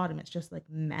solid bottom, it's just like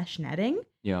mesh netting.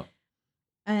 Yeah.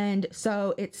 And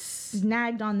so it's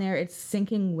snagged on there, it's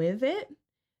sinking with it,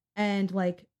 and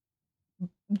like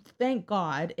thank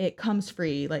God it comes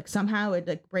free. Like somehow it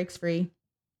like breaks free,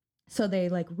 so they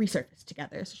like resurface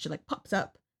together. So she like pops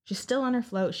up, she's still on her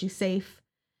float, she's safe,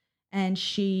 and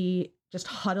she just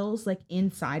huddles like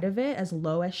inside of it as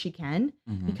low as she can,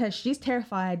 because she's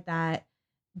terrified that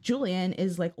Julian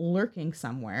is like lurking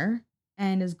somewhere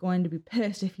and is going to be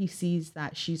pissed if he sees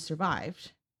that she's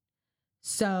survived.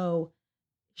 So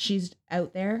she's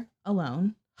out there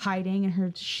alone, hiding in her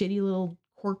shitty little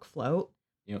cork float.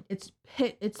 Yep.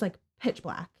 It's like pitch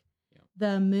black. Yep.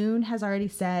 The moon has already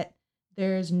set.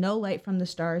 There's no light from the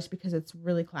stars because it's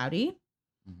really cloudy.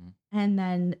 And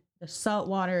then the salt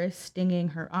water is stinging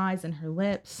her eyes and her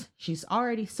lips. She's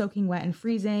already soaking wet and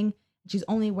freezing. She's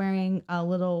only wearing a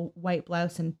little white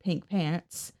blouse and pink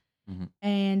pants.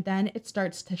 And then it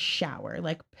starts to shower,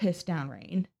 like piss down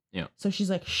rain. Yeah. So she's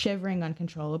like shivering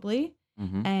uncontrollably.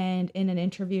 And in an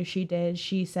interview she did,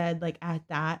 she said like at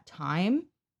that time,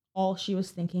 all she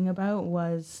was thinking about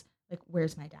was like,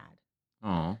 where's my dad?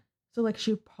 Oh. So like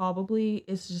she probably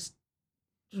is just,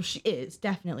 she is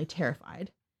definitely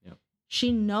terrified. Yep.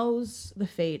 She knows the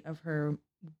fate of her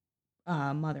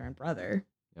mother and brother.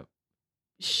 Yep.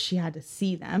 She had to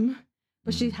see them,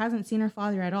 but she hasn't seen her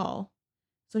father at all.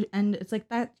 So, and it's like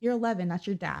that, you're 11, that's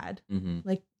your dad.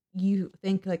 Like, you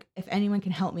think like, if anyone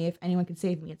can help me, if anyone can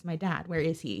save me, it's my dad. Where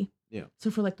is he? Yeah. So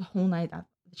for like the whole night, that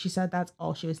she said that's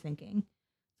all she was thinking.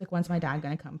 Like, when's my dad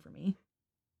gonna come for me?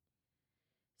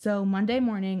 So Monday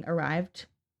morning arrived.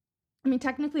 I mean,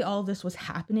 technically all of this was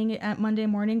happening at Monday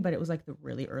morning, but it was like the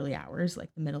really early hours,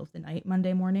 like the middle of the night,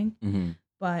 Monday morning.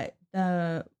 But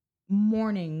the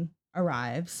morning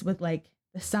arrives with like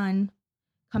the sun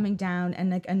coming down, and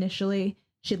like initially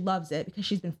she loves it because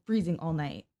she's been freezing all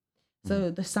night.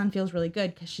 So the sun feels really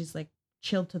good because she's like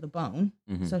chilled to the bone.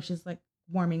 So she's like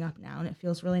warming up now and it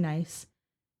feels really nice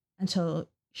until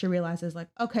she realizes like,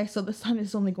 okay, so the sun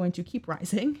is only going to keep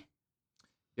rising.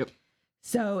 Yep.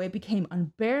 So it became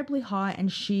unbearably hot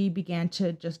and she began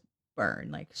to just burn.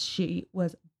 Like she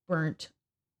was burnt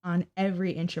on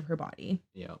every inch of her body.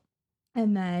 Yep.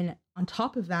 And then on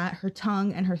top of that, her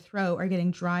tongue and her throat are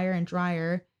getting drier and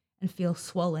drier and feel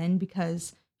swollen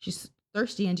because she's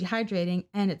thirsty and dehydrating,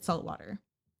 and it's salt water.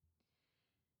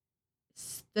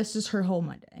 This is her whole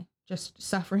Monday, just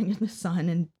suffering in the sun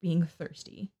and being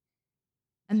thirsty.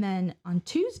 And then on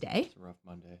Tuesday, it's a rough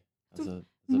Monday. That's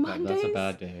a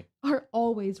bad day. Are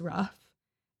always rough.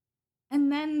 And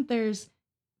then there's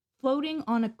floating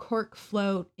on a cork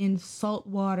float in salt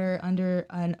water under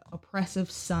an oppressive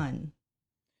sun.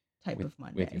 type with, of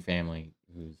Monday. with your family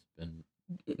who's been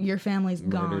Your family's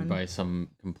murdered gone. by some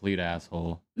complete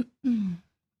asshole.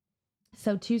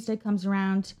 So Tuesday comes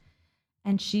around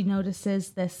and she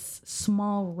notices this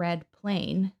small red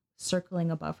plane circling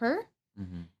above her.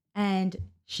 Mm-hmm. And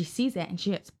she sees it and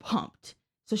she gets pumped.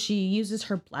 So she uses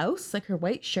her blouse, like her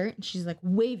white shirt, and she's like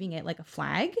waving it like a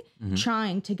flag, Mm-hmm.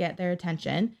 trying to get their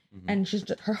attention. Mm-hmm. And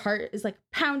her heart is like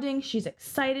pounding. She's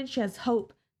excited. She has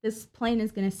hope. This plane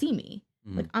is going to see me.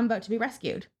 Mm-hmm. Like, I'm about to be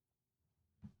rescued.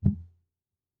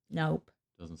 Nope.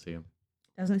 Doesn't see him.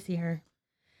 Doesn't see her.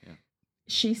 Yeah.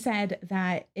 She said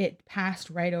that it passed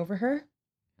right over her.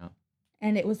 Yeah.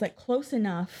 And it was like close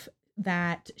enough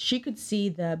that she could see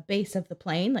the base of the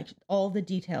plane, like all the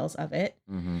details of it.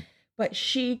 Mm-hmm. But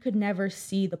she could never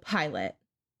see the pilot.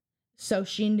 So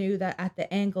she knew that at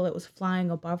the angle it was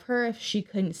flying above her, if she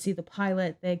couldn't see the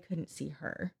pilot, they couldn't see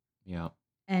her. Yeah.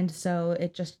 And so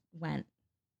it just went.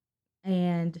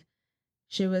 And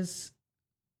she was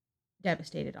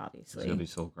devastated, obviously. It's going to be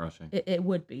soul crushing. It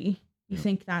would be. You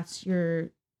think that's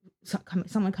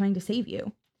someone coming to save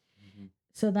you. Mm-hmm.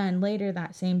 So then later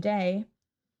that same day,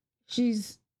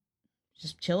 she's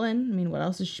just chilling. I mean, what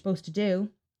else is she supposed to do?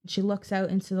 She looks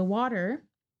out into the water.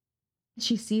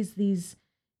 She sees these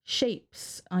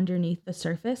shapes underneath the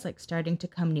surface, like starting to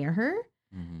come near her.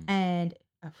 Mm-hmm. And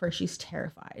at first she's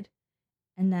terrified.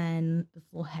 And then this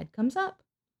little head comes up.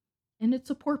 And it's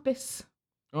a porpoise.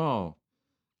 Oh.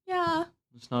 Yeah.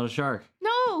 It's not a shark.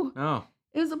 No. No.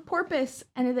 It was a porpoise.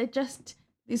 And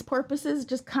these porpoises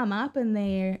just come up and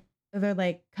they're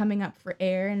like coming up for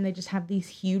air. And they just have these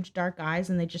huge dark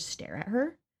eyes and they just stare at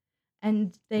her.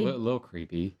 And they... A little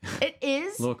creepy. It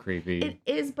is. A little creepy. It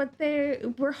is, but they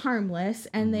were harmless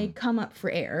and they come up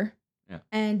for air. Yeah.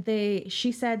 And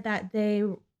she said that they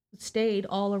stayed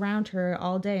all around her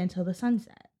all day until the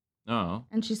sunset. Oh.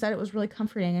 And she said it was really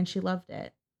comforting and she loved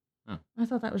it. Oh. I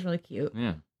thought that was really cute.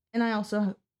 Yeah. And I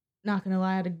also, not gonna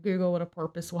lie, I had to Google what a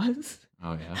porpoise was.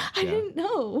 Oh yeah. I didn't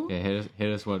know. Okay,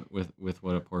 hit us with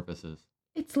what a porpoise is.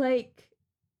 It's like...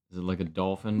 Is it like a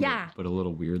dolphin? Yeah. But a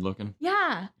little weird looking?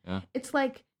 Yeah. Yeah. It's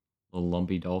like... A little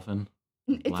lumpy dolphin?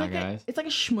 Black eyes? It's like a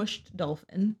smushed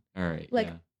dolphin. All right.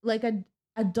 Like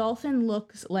a dolphin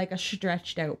looks like a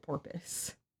stretched out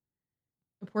porpoise.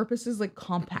 A porpoise is like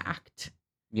compact.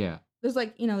 Yeah. There's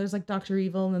like, there's like Dr.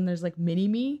 Evil and then there's like Mini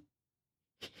Me.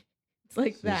 It's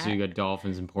like that. So you got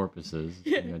dolphins and porpoises.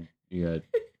 You got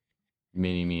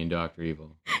Mini Me and Dr.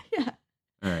 Evil. Yeah.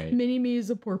 All right. Mini Me is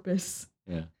a porpoise.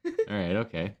 Yeah. All right.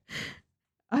 Okay.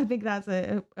 I think that's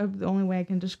the only way I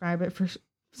can describe it for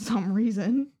some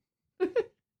reason.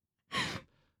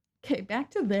 Okay,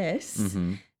 back to this.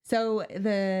 Mm-hmm. So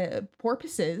the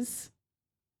porpoises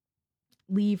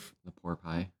leave The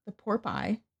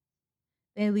porpoise.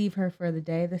 They leave her for the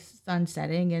day. The sun's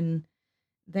setting and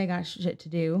they got shit to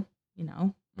do,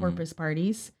 porpoise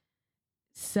parties.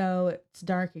 So it's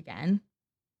dark again.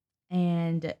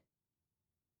 And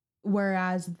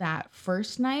whereas that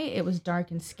first night it was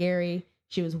dark and scary,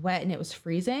 she was wet and it was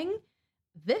freezing.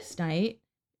 This night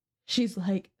she's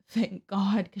like, thank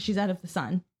God, because she's out of the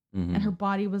sun. Mm-hmm. And her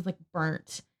body was like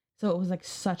burnt. So it was like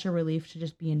such a relief to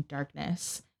just be in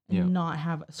darkness and not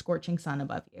have a scorching sun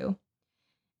above you.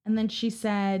 And then she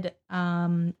said,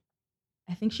 I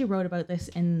think she wrote about this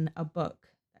in a book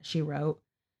that she wrote.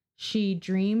 She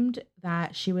dreamed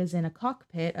that she was in a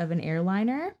cockpit of an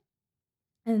airliner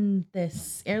and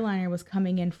this airliner was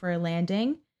coming in for a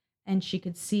landing and she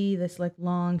could see this like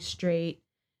long straight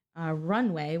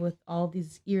runway with all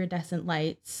these iridescent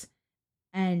lights.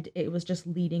 And it was just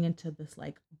leading into this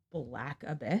like black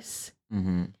abyss.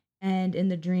 Mm-hmm. And in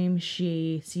the dream,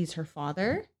 she sees her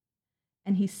father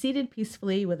and he's seated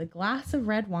peacefully with a glass of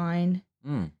red wine.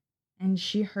 Mm. And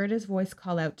she heard his voice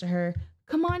call out to her,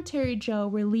 "Come on, Terry Jo,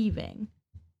 we're leaving."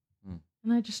 Mm.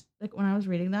 And I just, like, when I was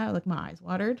reading that, like, my eyes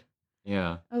watered.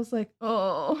 Yeah. I was like,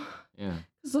 oh. Yeah.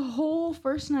 Because the whole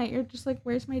first night, you're just like,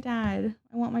 where's my dad?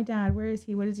 I want my dad. Where is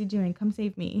he? What is he doing? Come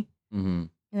save me. Mm-hmm.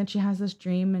 And then she has this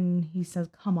dream and he says,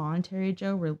 "Come on, Terry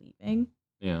Jo, we're leaving."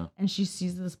 Yeah. And she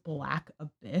sees this black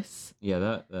abyss. Yeah,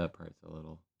 that part's a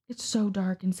little... It's so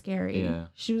dark and scary. Yeah.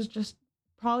 She was just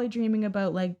probably dreaming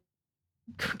about, like,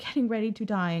 getting ready to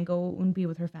die and go and be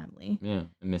with her family. Yeah,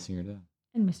 and missing her dad.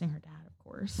 And missing her dad, of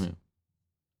course. Yeah.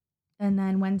 And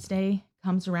then Wednesday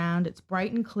comes around. It's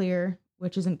bright and clear,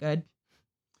 which isn't good.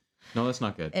 No, that's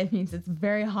not good. It means it's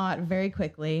very hot very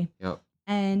quickly. Yep.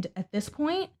 And at this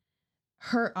point,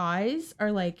 her eyes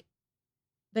are like,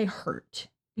 they hurt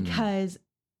because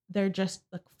they're just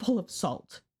like full of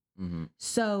salt. Mm-hmm.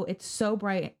 So it's so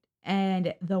bright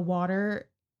and the water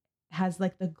has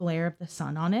like the glare of the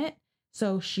sun on it.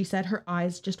 So she said her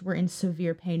eyes just were in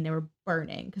severe pain. They were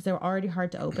burning because they were already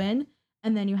hard to open.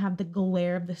 And then you have the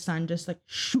glare of the sun just like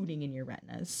shooting in your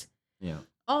retinas. Yeah.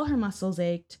 All her muscles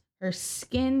ached. Her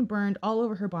skin burned all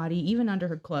over her body, even under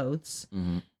her clothes.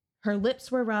 Mm-hmm. Her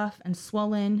lips were rough and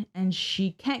swollen, and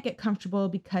she can't get comfortable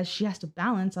because she has to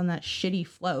balance on that shitty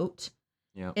float.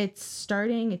 Yeah. It's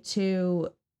starting to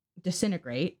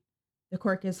disintegrate. The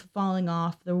cork is falling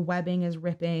off. The webbing is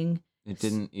ripping. It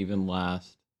didn't even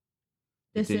last.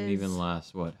 It didn't even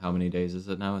last, what? How many days is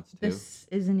it now? It's 2? This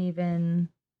isn't even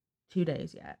 2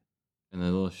 days yet. And the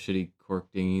little shitty cork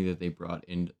dinghy that they brought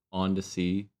in onto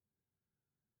sea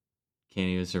can't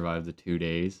even survive the 2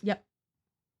 days. Yep.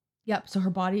 So her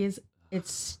body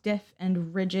it's stiff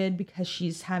and rigid because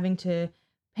she's having to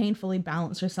painfully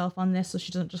balance herself on this so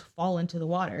she doesn't just fall into the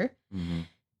water. Mm-hmm.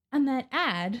 And then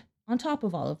add, on top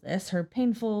of all of this, her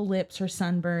painful lips, her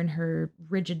sunburn, her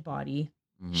rigid body,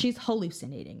 she's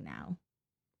hallucinating now.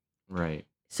 Right.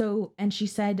 So, and she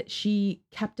said she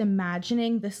kept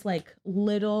imagining this like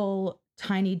little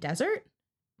tiny desert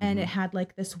and it had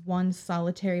like this one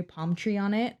solitary palm tree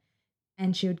on it.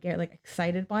 And she would get like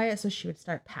excited by it. So she would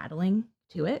start paddling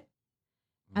to it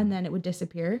and then it would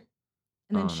disappear.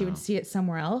 And then she would see it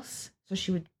somewhere else. So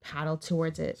she would paddle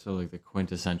towards it. So like the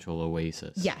quintessential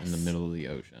oasis in the middle of the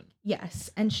ocean.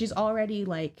 Yes. And she's already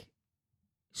like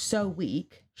so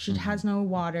weak. She has no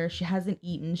water. She hasn't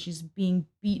eaten. She's being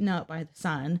beaten up by the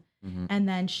sun. And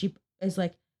then she is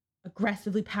like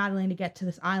aggressively paddling to get to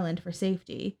this island for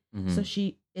safety. So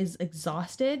she is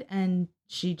exhausted and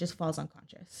she just falls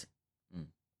unconscious.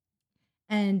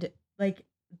 And like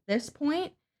this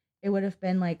point, it would have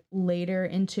been like later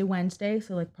into Wednesday.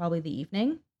 So like probably the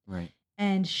evening. Right.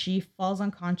 And she falls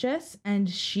unconscious and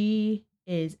she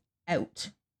is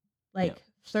out. Like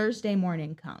Thursday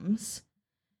morning comes.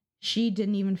 She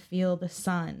didn't even feel the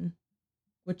sun,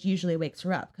 which usually wakes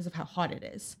her up because of how hot it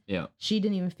is. Yeah. She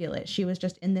didn't even feel it. She was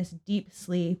just in this deep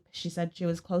sleep. She said she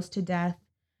was close to death.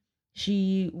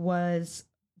 She was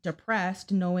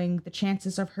depressed, knowing the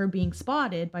chances of her being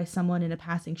spotted by someone in a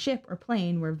passing ship or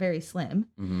plane were very slim.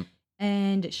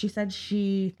 And she said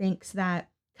she thinks that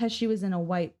because she was in a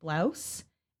white blouse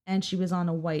and she was on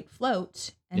a white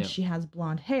float and she has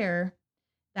blonde hair,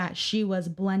 that she was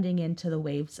blending into the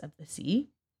waves of the sea.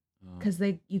 Because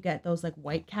you get those like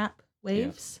white cap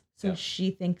waves. So she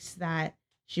thinks that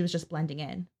she was just blending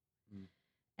in.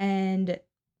 And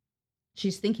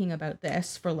she's thinking about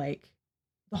this for like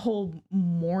the whole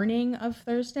morning of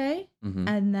Thursday.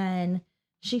 And then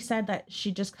she said that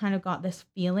she just kind of got this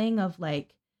feeling of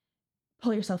like,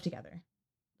 pull yourself together.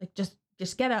 Like just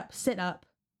get up, sit up,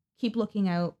 keep looking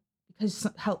out because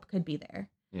help could be there.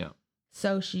 Yeah.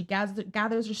 So she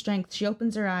gathers her strength. She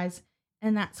opens her eyes.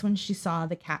 And that's when she saw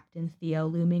the Captain Theo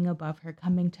looming above her,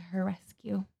 coming to her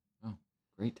rescue. Oh,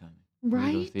 great timing.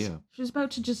 Right? Theo. She was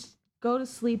about to just go to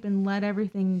sleep and let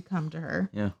everything come to her.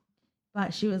 Yeah.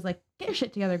 But she was like, get your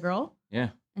shit together, girl. Yeah.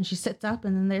 And she sits up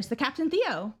and then there's the Captain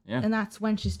Theo. Yeah. And that's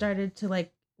when she started to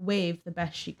like wave the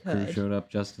best she could. Crew showed up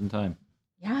just in time.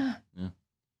 Yeah. Yeah.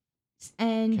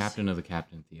 And Captain of the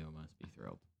Captain Theo must be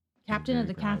thrilled. Captain of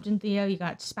the proud. Captain Theo, you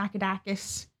got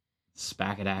Spakadakis.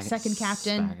 Second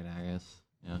captain. Spakadakis.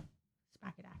 Yeah.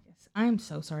 Spakadakis. I'm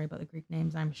so sorry about the Greek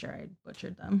names. I'm sure I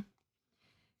butchered them.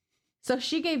 So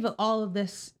she gave all of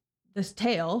this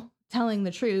tale, telling the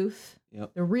truth,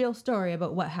 the real story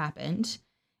about what happened.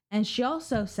 And she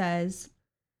also says,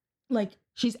 like,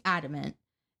 she's adamant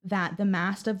that the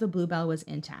mast of the Bluebell was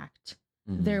intact.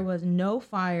 There was no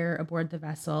fire aboard the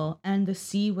vessel, and the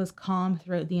sea was calm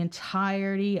throughout the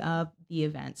entirety of the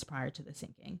events prior to the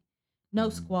sinking. No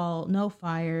squall, no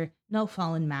fire, no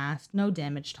fallen mast, no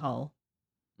damaged hull.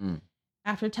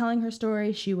 After telling her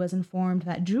story, she was informed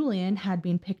that Julian had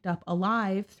been picked up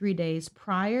alive 3 days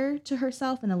prior to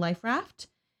herself in a life raft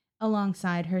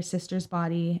alongside her sister's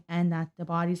body, and that the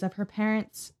bodies of her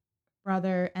parents,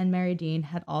 brother, and Mary Dean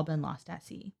had all been lost at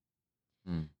sea.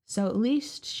 So at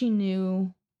least she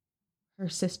knew her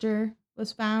sister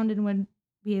was found and would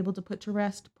be able to put to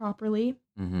rest properly.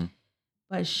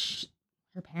 But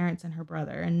her parents and her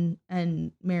brother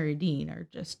and Mary Dean are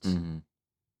just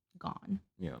gone.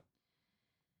 Yeah.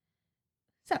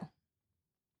 So,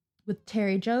 with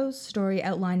Terry Jo's story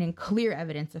outlining clear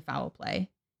evidence of foul play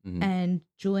and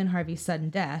Julian Harvey's sudden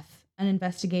death, an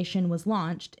investigation was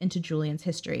launched into Julian's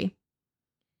history.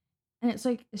 And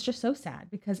it's just so sad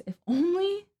because if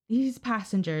only these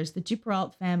passengers, the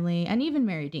Duperrault family, and even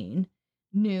Mary Dean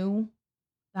knew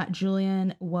that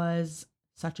Julian was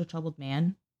such a troubled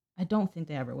man, I don't think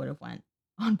they ever would have went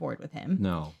on board with him.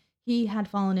 No. He had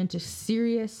fallen into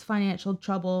serious financial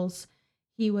troubles.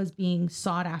 He was being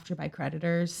sought after by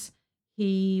creditors.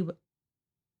 he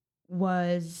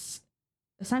was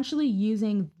essentially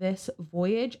using this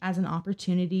voyage as an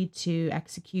opportunity to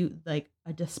execute like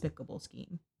a despicable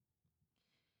scheme.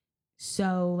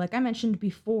 So, like I mentioned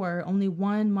before, only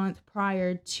 1 month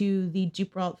prior to the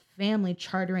Duperalt family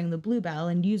chartering the Bluebell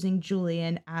and using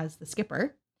Julian as the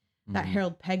skipper, that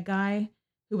Harold Pegg guy,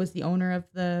 who was the owner of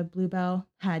the Bluebell,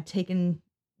 had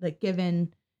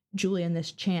given Julian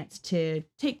this chance to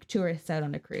take tourists out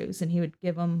on a cruise, and he would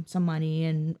give them some money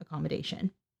and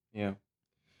accommodation. Yeah.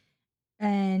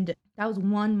 And that was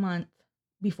 1 month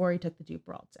before he took the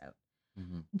Duperalts out.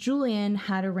 Julian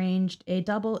had arranged a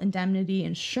double indemnity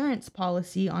insurance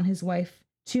policy on his wife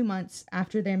 2 months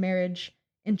after their marriage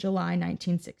in July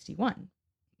 1961.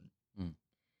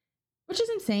 Which is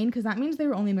insane because that means they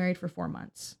were only married for 4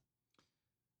 months.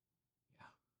 Yeah.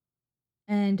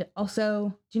 And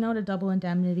also, do you know what a double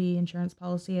indemnity insurance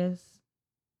policy is?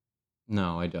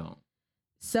 No, I don't.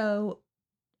 So,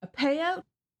 a payout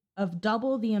of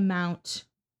double the amount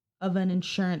of an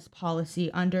insurance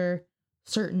policy under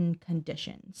certain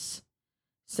conditions.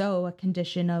 So a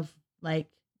condition of like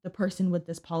the person with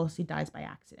this policy dies by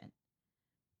accident.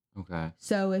 Okay.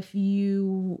 So if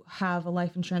you have a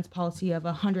life insurance policy of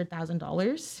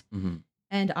 $100,000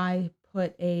 and I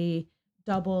put a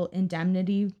double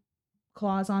indemnity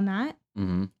clause on that,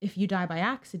 if you die by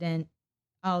accident,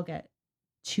 I'll get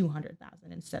 $200,000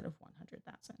 instead of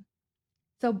 $100,000.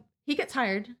 So he gets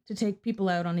hired to take people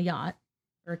out on a yacht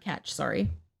or a catch, sorry.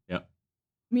 Yep.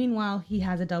 Meanwhile, he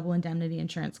has a double indemnity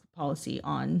insurance policy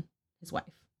on his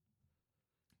wife.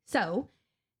 So,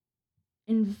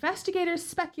 investigators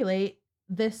speculate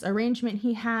this arrangement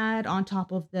he had on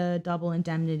top of the double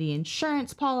indemnity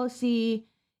insurance policy,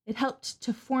 it helped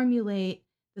to formulate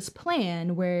this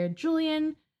plan where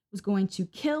Julian was going to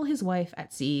kill his wife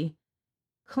at sea,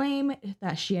 claim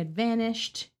that she had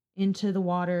vanished into the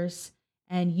waters,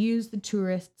 and use the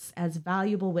tourists as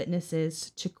valuable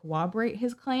witnesses to corroborate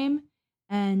his claim,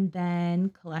 and then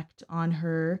collect on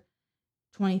her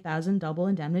 $20,000 double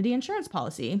indemnity insurance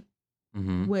policy,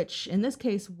 which in this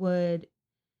case would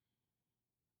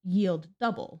yield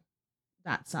double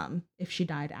that sum if she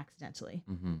died accidentally.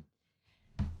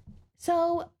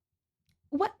 So,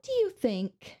 what do you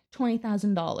think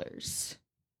 $20,000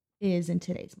 is in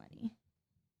today's money?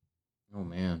 Oh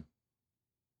man,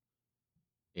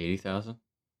 80,000?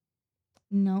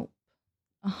 Nope.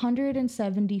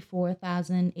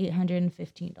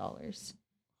 $174,815.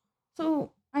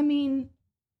 So, I mean,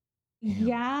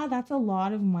 yeah, that's a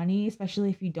lot of money, especially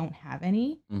if you don't have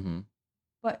any.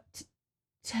 But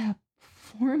to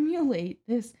formulate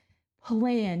this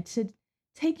plan to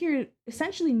take your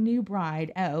essentially new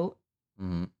bride out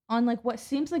on like what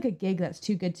seems like a gig that's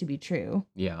too good to be true.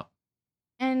 Yeah.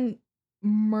 And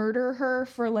murder her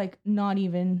for like not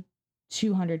even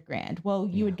 $200,000. Well,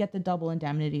 you would get the double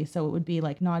indemnity, so it would be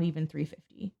like not even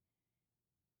 $350,000.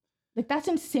 Like that's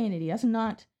insanity. That's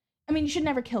not. I mean, you should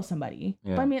never kill somebody.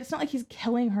 Yeah. But I mean, it's not like he's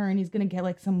killing her and he's gonna get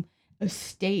like some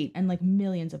estate and like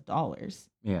millions of dollars.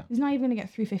 Yeah. He's not even gonna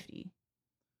get $350,000.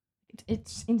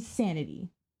 It's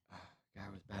insanity. Guy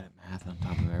was bad at math on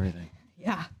top of everything.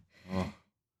 Yeah. Oh.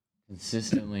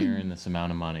 Consistently earn this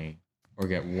amount of money or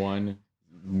get one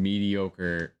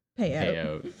mediocre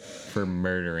payout for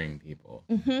murdering people.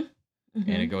 And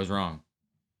it goes wrong.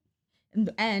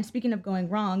 And speaking of going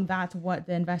wrong, that's what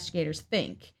the investigators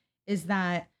think, is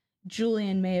that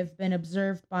Julian may have been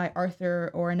observed by Arthur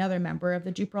or another member of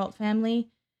the Duperalt family,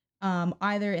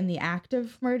 either in the act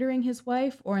of murdering his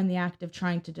wife or in the act of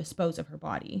trying to dispose of her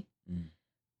body.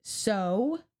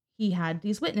 So he had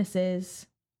these witnesses,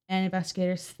 and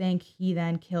investigators think he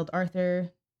then killed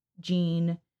Arthur,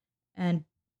 Jean, and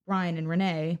Brian and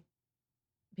Renee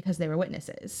because they were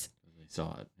witnesses. They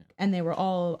saw it. Yeah. And they were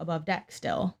all above deck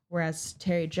still, whereas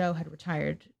Terry Jo had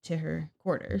retired to her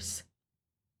quarters.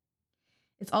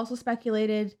 It's also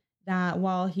speculated that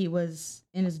while he was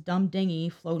in his dumb dinghy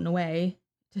floating away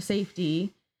to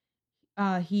safety,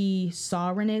 he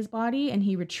saw Renee's body and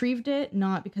he retrieved it,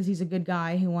 not because he's a good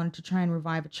guy who wanted to try and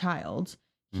revive a child.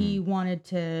 He wanted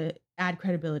to add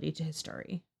credibility to his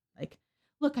story. Like,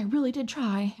 look, I really did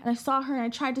try, and I saw her and I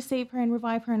tried to save her and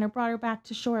revive her and I brought her back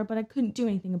to shore, but I couldn't do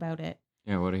anything about it.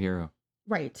 Yeah, what a hero.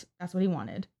 Right. That's what he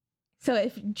wanted. So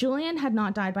if Julian had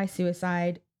not died by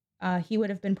suicide, he would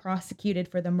have been prosecuted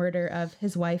for the murder of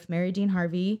his wife, Mary Dean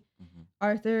Harvey,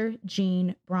 Arthur,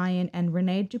 Jean, Brian, and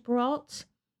Renee Duperalt.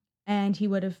 And he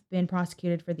would have been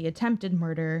prosecuted for the attempted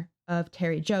murder of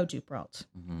Terry Jo Duperalt.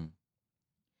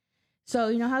 So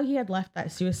you know how he had left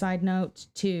that suicide note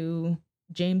to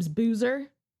James Boozer?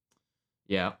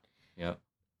 Yeah. Yeah.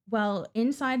 Well,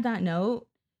 inside that note,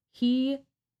 he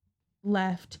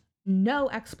left no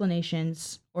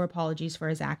explanations or apologies for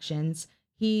his actions.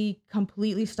 He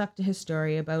completely stuck to his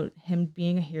story about him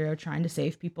being a hero trying to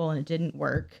save people, and it didn't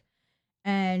work.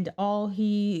 And all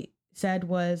he said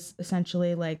was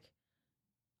essentially like,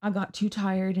 I got too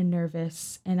tired and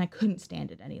nervous and I couldn't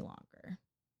stand it any longer.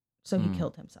 So he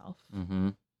killed himself. Mm-hmm.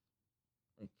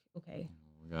 Like, okay.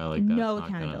 A guy like that's No not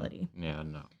accountability. Yeah,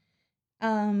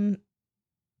 no.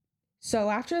 So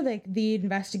after like the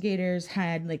investigators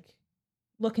had like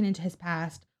looking into his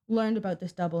past, learned about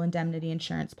this double indemnity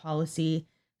insurance policy,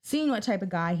 seeing what type of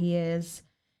guy he is,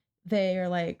 they are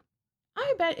like,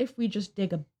 I bet if we just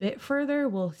dig a bit further,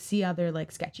 we'll see other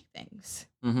like sketchy things.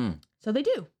 Mm-hmm. So they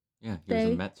do. Yeah, he was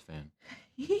a Mets fan.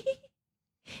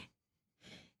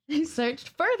 They searched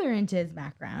further into his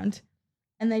background,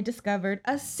 and they discovered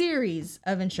a series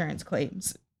of insurance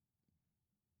claims.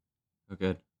 Oh,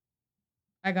 good.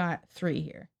 I got 3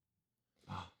 here.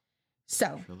 Oh,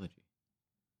 So, trilogy.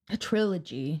 a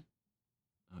trilogy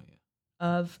Oh, yeah.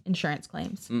 of insurance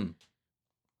claims.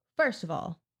 First of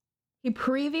all, he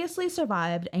previously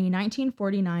survived a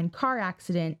 1949 car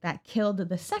accident that killed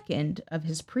the second of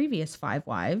his previous 5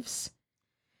 wives.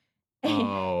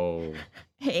 Oh.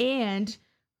 And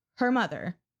her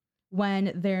mother, when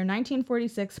their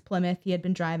 1946 Plymouth he had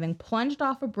been driving plunged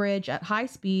off a bridge at high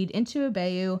speed into a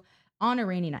bayou on a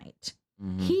rainy night.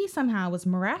 Mm-hmm. He somehow was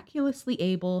miraculously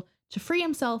able to free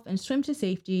himself and swim to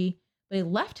safety, but he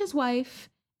left his wife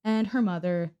and her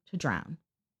mother to drown.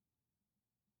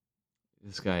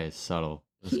 This guy is subtle.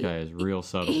 This guy is real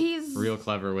subtle. He's real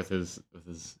clever with his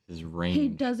range. He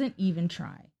doesn't even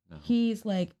try. No. He's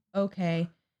like, okay,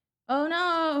 oh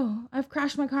no, I've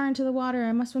crashed my car into the water.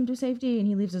 I must swim to safety. And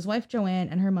he leaves his wife, Joanne,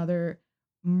 and her mother,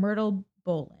 Myrtle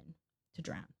Bolin, to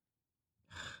drown.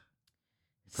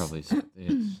 Probably.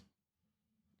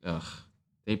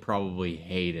 They probably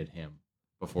hated him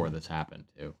before this happened,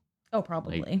 too. Oh,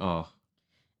 probably. Like, oh.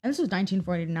 And this was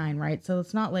 1949, right? So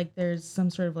it's not like there's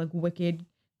some sort of like wicked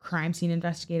crime scene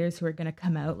investigators who are going to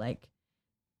come out, like,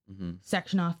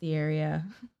 section off the area,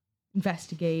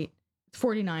 investigate. It's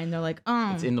 49. They're like,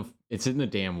 oh. It's in the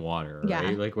damn water, right? Yeah.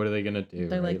 Like, what are they going to do?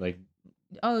 They're right? like,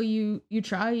 oh, you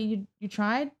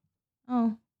tried?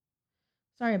 Oh,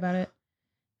 sorry about it.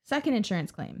 Second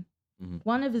insurance claim.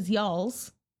 One of his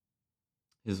y'alls.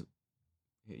 His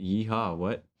yeehaw,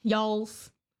 what? Y'alls.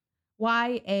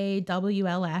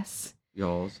 YAWLS.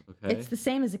 Y'alls, okay. It's the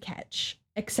same as a catch,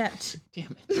 except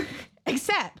damn it.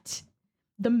 Except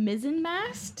the mizzen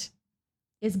mast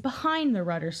is behind the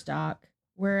rudder stalk,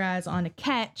 whereas on a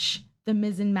catch, the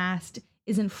mizzen mast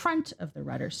is in front of the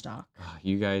rudder stalk.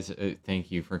 You guys, thank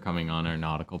you for coming on our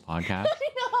nautical podcast. I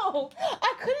know.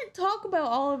 I couldn't talk about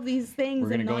all of these things.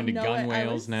 We're gonna go into gun what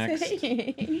whales next.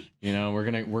 Saying. You know, we're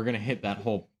gonna hit that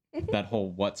whole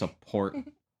what's a port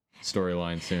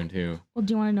storyline soon too. Well,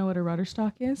 do you want to know what a rudder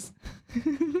stalk is?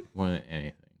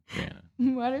 Anything, yeah.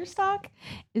 Rudder stalk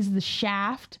is the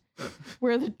shaft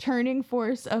where the turning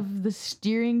force of the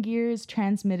steering gear is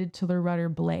transmitted to the rudder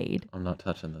blade. I'm not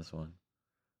touching this one.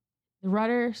 The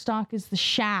rudder stalk is the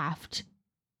shaft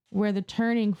where the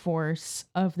turning force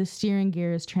of the steering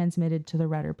gear is transmitted to the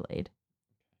rudder blade.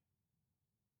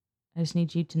 I just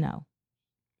need you to know.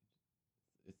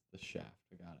 It's the shaft.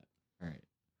 I got it. All right.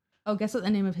 Oh, guess what the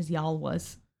name of his yawl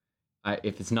was?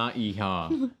 If it's not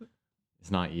yeehaw,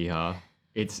 it's not yeehaw.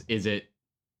 Is it?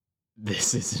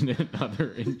 This isn't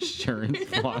another insurance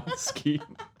fraud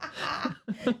scheme.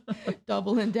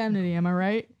 Double indemnity, am I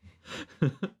right?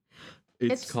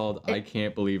 It's called I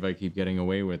Can't Believe I Keep Getting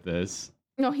Away with This.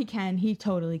 No, he can. He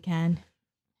totally can.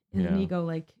 And then you go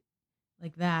like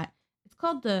that. It's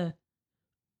called the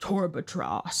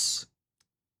Torbatros.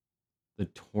 The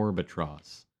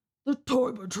Torbatros. The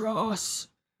Torbatros.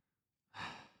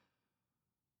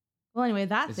 Well, anyway,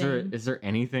 is there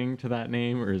anything to that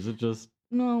name, or is it just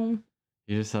no?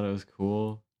 You just thought it was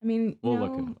cool. I mean,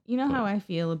 you know how I I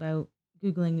feel about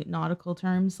Googling nautical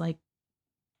terms, like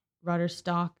rudder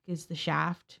stalk is the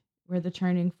shaft where the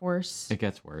turning force. It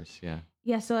gets worse, yeah.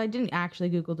 Yeah, so I didn't actually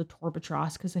Google the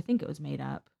Torbatros because I think it was made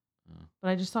up. Oh. But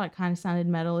I just thought it kind of sounded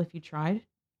metal if you tried.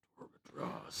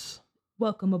 Torbatros.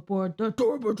 Welcome aboard the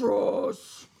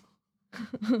Torbatros.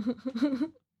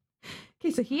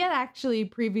 Okay, so he had actually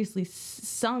previously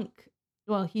sunk.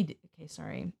 Well, he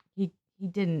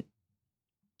didn't.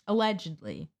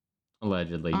 Allegedly.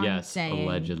 Allegedly, yes.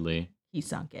 Allegedly, he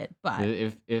sunk it. But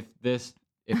if this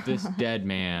dead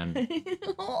man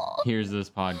hears this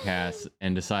podcast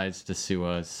and decides to sue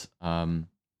us, you're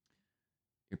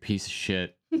a piece of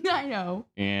shit. I know.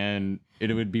 And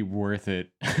it would be worth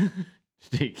it to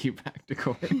take you back to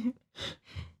court.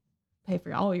 pay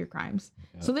for all your crimes.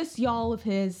 Yep. So this yawl of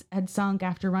his had sunk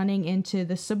after running into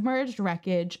the submerged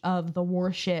wreckage of the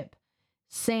warship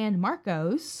San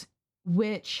Marcos,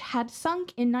 which had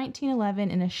sunk in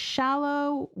 1911 in a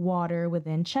shallow water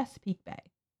within Chesapeake Bay.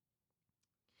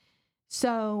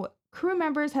 So crew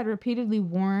members had repeatedly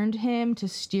warned him to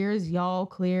steer his yawl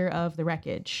clear of the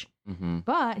wreckage. Mm-hmm.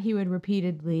 But he would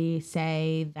repeatedly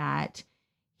say that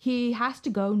he has to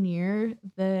go near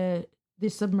the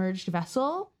submerged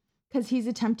vessel because he's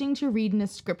attempting to read an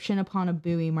inscription upon a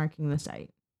buoy marking the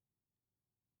site.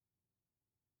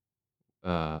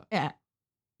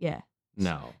 Yeah.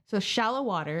 No. So shallow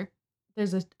water,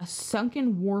 there's a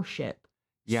sunken warship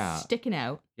sticking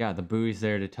out. Yeah, the buoy's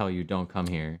there to tell you don't come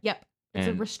here. Yep. It's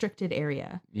a restricted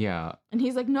area. Yeah. And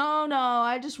he's like, no,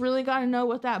 I just really got to know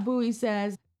what that buoy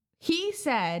says. He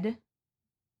said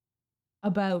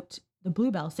about the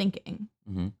Bluebell sinking,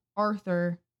 Mm-hmm.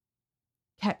 Arthur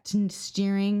kept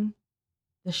steering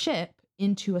the ship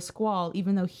into a squall,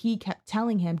 even though he kept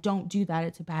telling him, don't do that,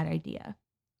 it's a bad idea.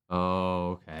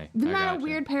 Oh, okay. Isn't that a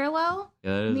weird parallel?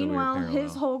 Yeah, that is Meanwhile, a weird parallel.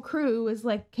 his whole crew is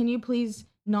like, can you please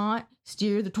not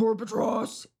steer the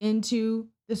Torpedros into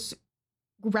this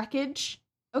wreckage?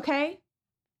 Okay?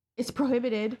 It's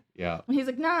prohibited. Yeah. And he's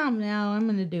like, no, I'm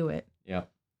going to do it. Yep.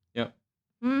 Yep.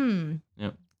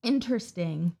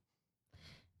 Interesting.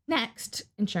 Next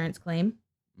insurance claim.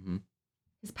 Mm-hmm.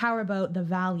 His powerboat, the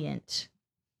Valiant,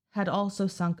 had also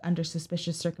sunk under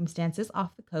suspicious circumstances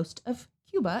off the coast of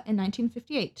Cuba in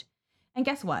 1958. And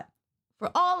guess what? For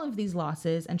all of these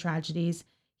losses and tragedies,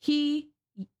 he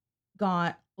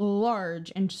got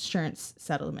large insurance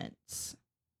settlements.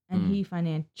 And he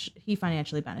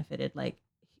financially benefited, like,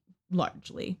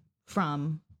 largely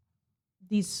from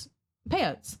these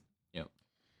payouts. Yep.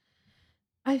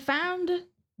 I found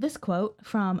this quote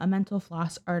from a Mental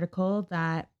Floss article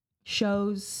that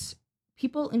shows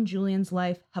people in Julian's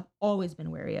life have always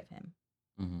been wary of him.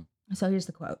 Mm-hmm. So here's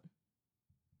the quote.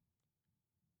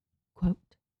 Quote,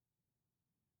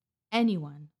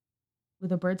 anyone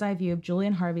with a bird's eye view of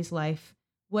Julian Harvey's life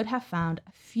would have found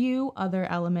a few other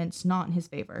elements not in his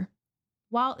favor.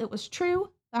 While it was true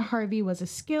that Harvey was a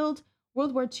skilled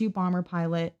World War II bomber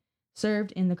pilot,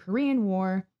 served in the Korean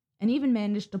War, and even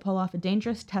managed to pull off a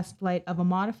dangerous test flight of a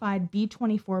modified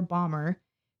B-24 bomber,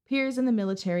 peers in the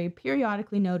military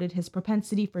periodically noted his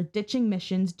propensity for ditching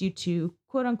missions due to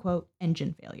quote-unquote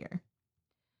engine failure.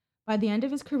 By the end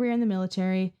of his career in the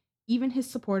military, even his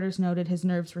supporters noted his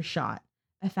nerves were shot,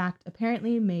 a fact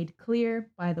apparently made clear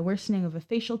by the worsening of a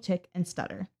facial tic and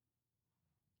stutter.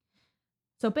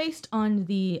 So based on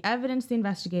the evidence the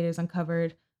investigators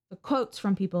uncovered, the quotes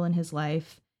from people in his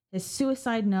life, his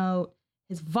suicide note,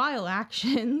 his vile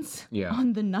actions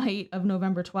on the night of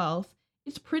November 12th,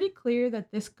 it's pretty clear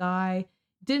that this guy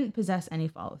didn't possess any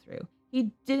follow-through.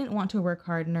 He didn't want to work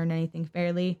hard and earn anything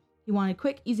fairly. He wanted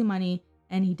quick, easy money,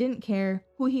 and he didn't care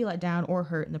who he let down or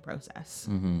hurt in the process.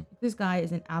 Mm-hmm. This guy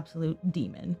is an absolute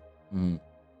demon. Mm-hmm.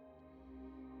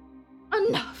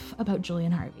 Enough about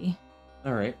Julian Harvey.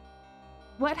 All right.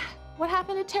 What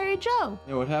happened to Terry Joe?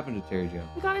 Yeah, what happened to Terry Joe?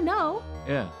 We gotta know.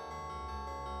 Yeah.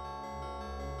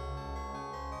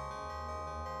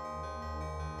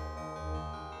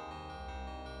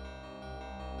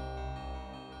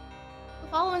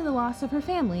 Following the loss of her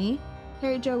family,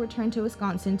 Terry Jo returned to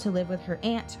Wisconsin to live with her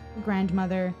aunt, her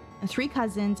grandmother, and 3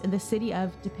 cousins in the city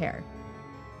of Des Peres.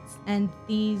 And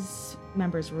these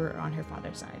members were on her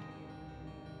father's side.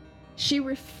 She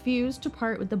refused to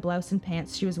part with the blouse and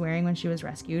pants she was wearing when she was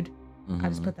rescued. Mm-hmm. I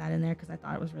just put that in there because I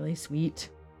thought it was really sweet.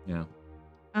 Yeah.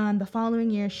 The following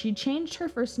year, she changed her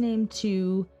first name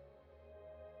to,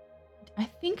 I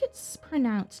think it's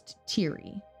pronounced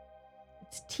Thierry.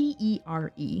 It's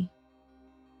T-E-R-E.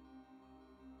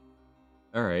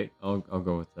 All right, I'll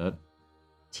go with that.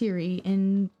 Thierry,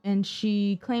 and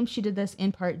she claims she did this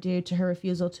in part due to her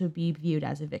refusal to be viewed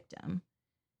as a victim,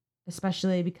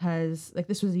 especially because, like,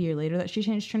 this was a year later that she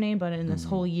changed her name, but in this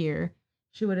whole year,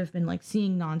 she would have been, like,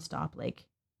 seeing nonstop, like,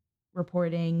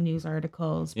 reporting, news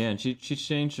articles. Yeah, and she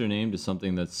changed her name to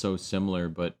something that's so similar,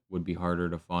 but would be harder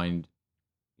to find,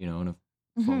 in a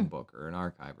phone book or an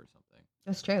archive or something.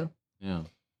 That's true. Yeah.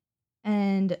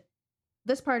 And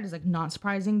this part is, like, not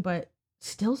surprising, but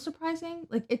still surprising.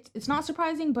 Like, it's not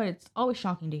surprising, but it's always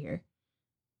shocking to hear.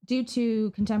 Due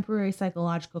to contemporary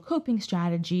psychological coping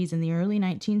strategies in the early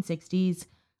 1960s,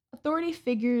 authority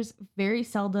figures very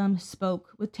seldom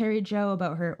spoke with Terry Jo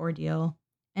about her ordeal,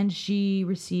 and she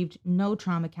received no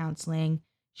trauma counseling.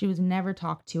 She was never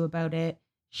talked to about it.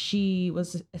 She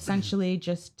was essentially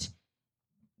just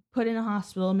put in a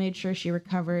hospital, made sure she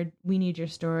recovered. We need your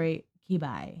story.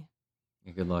 Bye.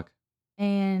 Yeah, good luck.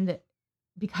 And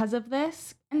because of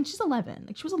this, and she's 11.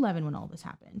 Like, she was 11 when all this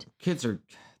happened. Kids they're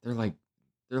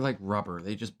like rubber.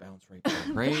 They just bounce right back,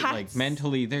 right? Like That's-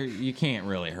 mentally, you can't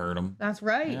really hurt them. That's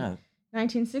right. Yeah.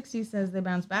 1960 says they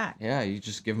bounce back. Yeah, you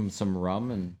just give them some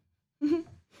rum and.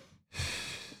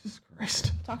 Jesus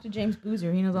Christ. Talk to James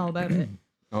Boozer. He knows all about it.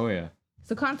 Oh, yeah.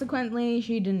 So consequently,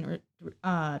 she didn't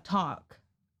talk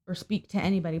or speak to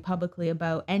anybody publicly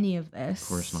about any of this. Of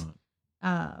course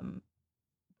not.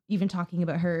 Even talking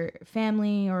about her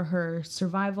family or her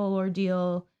survival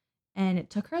ordeal. And it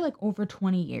took her like over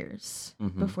 20 years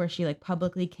before she like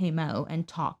publicly came out and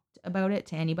talked about it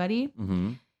to anybody.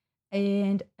 Mm-hmm.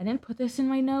 And I didn't put this in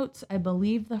my notes. I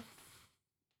believe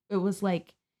it was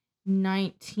like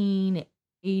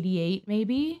 1988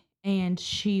 maybe. And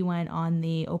she went on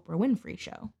the Oprah Winfrey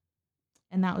show.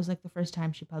 And that was like the first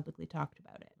time she publicly talked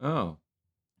about it. Oh.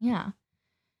 Yeah.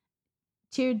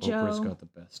 Dear Joe. Oprah's got the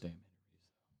best damn interviews.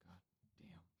 God damn.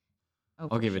 Oh,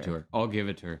 I'll give for it to sure. her. I'll give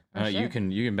it to her. For You sure.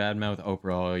 can badmouth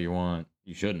Oprah all you want.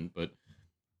 You shouldn't, but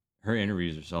her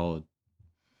interviews are solid.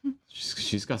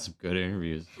 She's got some good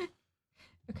interviews.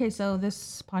 Okay, so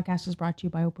this podcast is brought to you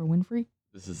by Oprah Winfrey.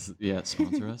 This is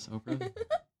sponsor us, Oprah.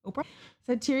 Oprah.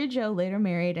 So Terry Jo later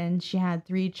married and she had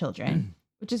 3 children,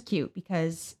 which is cute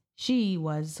because she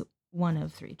was one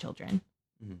of 3 children.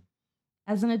 Mhm.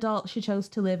 As an adult, she chose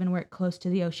to live and work close to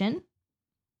the ocean.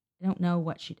 I don't know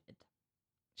what she did.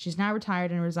 She's now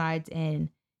retired and resides in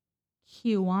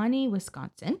Kewaunee,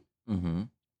 Wisconsin. Mm-hmm.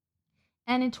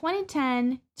 And in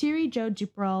 2010, Terry Jo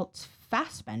Duperrault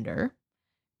Fassbender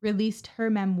released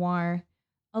her memoir,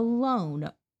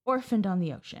 Alone, Orphaned on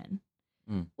the Ocean,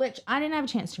 which I didn't have a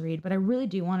chance to read, but I really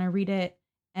do want to read it.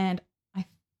 And I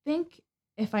think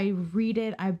if I read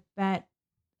it, I bet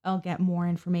I'll get more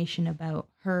information about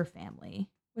her family,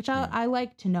 which I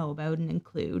like to know about and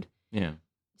include. Yeah.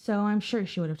 So I'm sure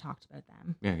she would have talked about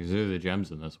them. Yeah, because they're the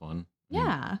gems in this one.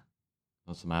 Yeah.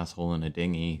 Not some asshole in a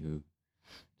dinghy who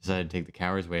decided to take the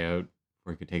coward's way out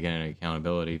before he could take any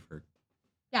accountability for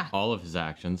all of his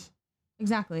actions.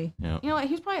 Exactly. Yeah. You know what?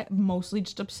 He was probably mostly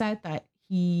just upset that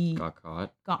he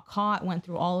got caught, went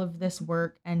through all of this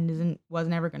work, and was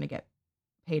never going to get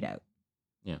paid out.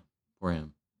 Yeah. Poor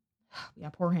him. Yeah,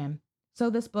 poor him. So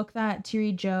this book that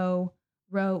Terry Jo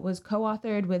wrote was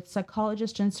co-authored with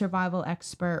psychologist and survival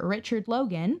expert Richard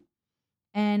Logan,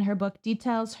 and her book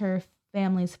details her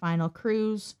family's final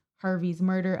cruise, Harvey's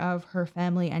murder of her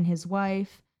family and his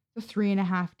wife, the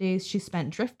 3.5 days she spent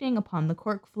drifting upon the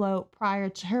cork float prior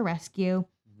to her rescue,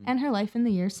 and her life in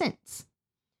the years since.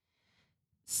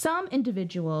 Some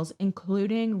individuals,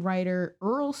 including writer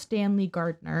Earl Stanley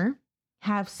Gardner,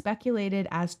 have speculated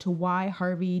as to why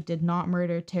Harvey did not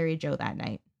murder Terry Jo that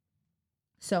night.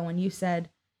 So when you said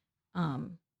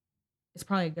it's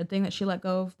probably a good thing that she let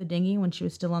go of the dinghy when she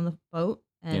was still on the boat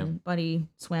and Buddy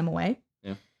swam away.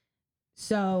 Yeah.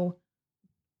 So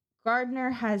Gardner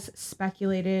has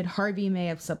speculated Harvey may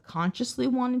have subconsciously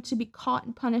wanted to be caught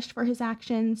and punished for his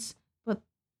actions, but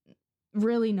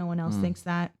really no one else thinks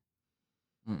that.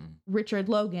 Richard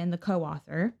Logan, the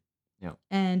co-author,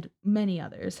 and many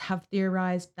others have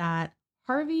theorized that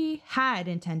Harvey had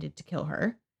intended to kill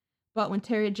her, but when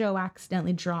Terry Jo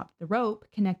accidentally dropped the rope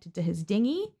connected to his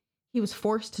dinghy, he was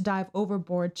forced to dive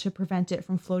overboard to prevent it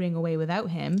from floating away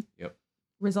without him,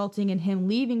 resulting in him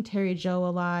leaving Terry Jo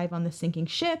alive on the sinking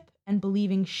ship and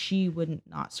believing she would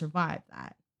not survive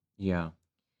that. Yeah.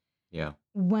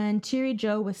 When Terry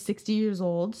Jo was 60 years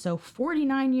old, so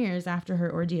 49 years after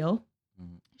her ordeal,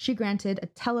 she granted a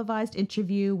televised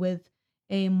interview with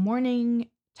a morning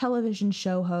television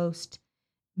show host,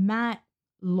 Matt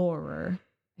Lauer,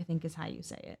 I think is how you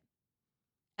say it.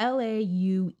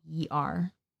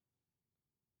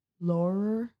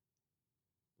 Lauer.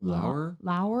 Lauer? Lauer?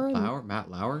 Lauer?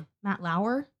 Matt Lauer? Matt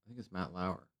Lauer? I think it's Matt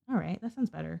Lauer. All right, that sounds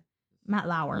better. Matt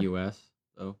Lauer. U.S.,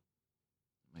 though.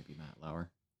 Might be Matt Lauer.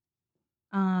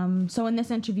 So in this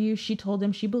interview, she told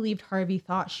him she believed Harvey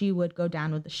thought she would go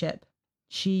down with the ship.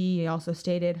 She also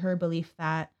stated her belief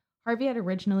that Harvey had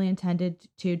originally intended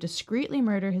to discreetly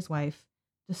murder his wife,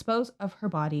 dispose of her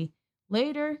body,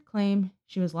 later claim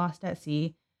she was lost at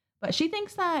sea, but she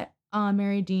thinks that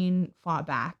Mary Dean fought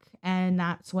back, and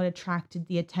that's what attracted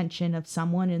the attention of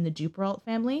someone in the Duperrault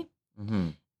family.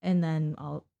 And then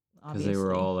because they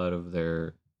were all out of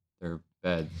their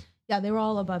beds. Yeah, they were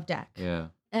all above deck. Yeah.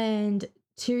 And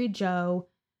Terry Jo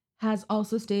has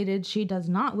also stated she does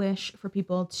not wish for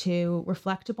people to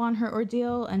reflect upon her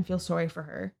ordeal and feel sorry for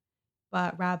her,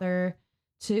 but rather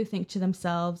to think to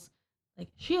themselves, like,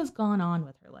 she has gone on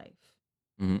with her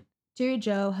life. Terry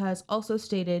Jo has also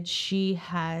stated she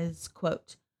has,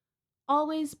 quote,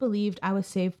 always believed I was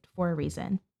saved for a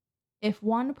reason. If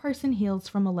one person heals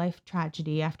from a life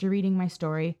tragedy after reading my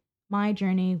story, my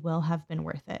journey will have been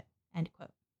worth it. End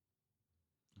quote.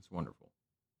 That's wonderful.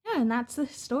 Yeah, and that's the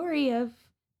story of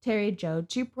Terry Jo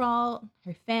Duperalt,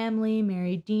 her family,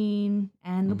 Mary Dean,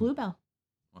 and the Bluebell.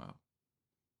 Wow.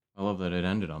 I love that it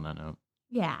ended on that note.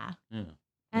 Yeah. Yeah.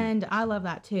 And I love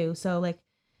that too. So, like,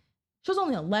 she was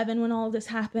only 11 when all of this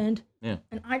happened. Yeah.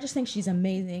 And I just think she's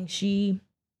amazing. She,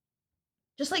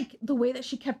 just like the way that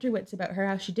she kept her wits about her,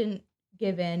 how she didn't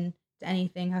give in to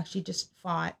anything, how she just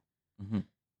fought. Mm-hmm.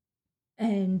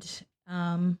 And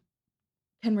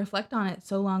can reflect on it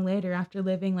so long later after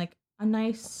living like a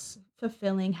nice,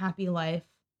 fulfilling, happy life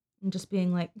and just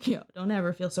being like, yo, don't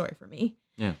ever feel sorry for me.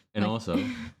 Yeah. And like, also,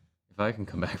 if I can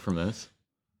come back from this,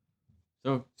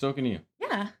 so can you.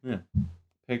 Yeah. Yeah.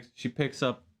 She picks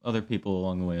up other people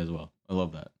along the way as well. I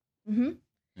love that. Mm-hmm.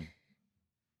 Yeah.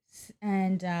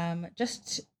 And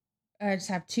just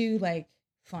have two like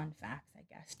fun facts, I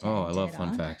guess. Oh, I love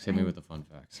fun facts. Hit me with the fun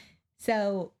facts.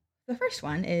 So the first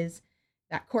one is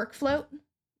that cork float,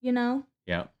 you know?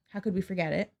 Yeah. How could we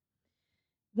forget it?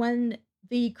 When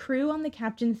the crew on the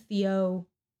Captain Theo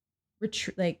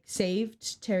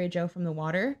saved Terry Jo from the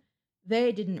water,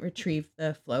 they didn't retrieve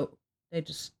the float. They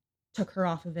just took her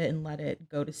off of it and let it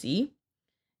go to sea.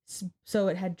 So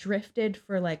it had drifted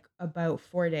for like about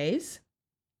 4 days.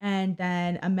 And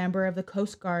then a member of the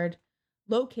Coast Guard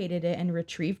located it and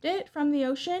retrieved it from the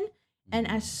ocean. And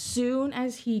as soon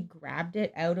as he grabbed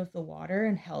it out of the water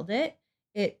and held it,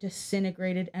 it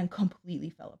disintegrated and completely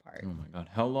fell apart. Oh my God.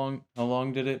 How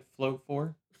long did it float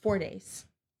for? 4 days.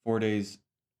 4 days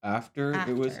after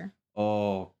it was?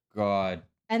 Oh God.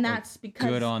 And that's because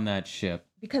good on that ship.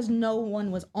 Because no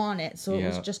one was on it, so it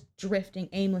was just drifting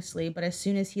aimlessly. But as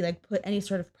soon as he like put any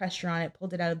sort of pressure on it,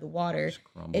 pulled it out of the water,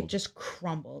 it just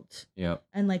crumbled. Yep.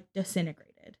 And like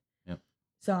disintegrated. Yep.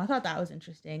 So I thought that was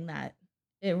interesting that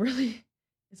it really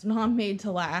is not made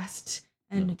to last,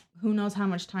 and who knows how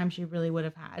much time she really would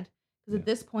have had. Because at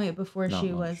this point, before not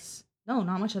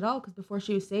much at all. Because before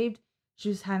she was saved, she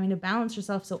was having to balance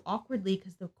herself so awkwardly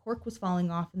because the cork was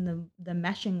falling off and the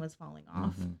meshing was falling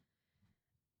off. Mm-hmm.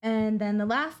 And then the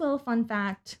last little fun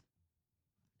fact,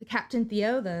 the Captain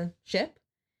Theo, the ship,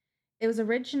 it was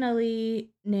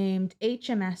originally named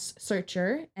HMS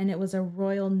Searcher, and it was a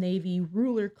Royal Navy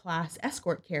ruler class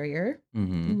escort carrier,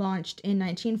 launched in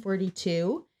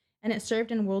 1942, and it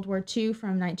served in World War II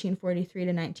from 1943 to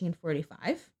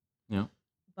 1945. Yeah.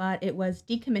 But it was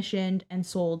decommissioned and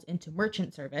sold into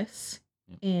merchant service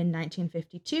in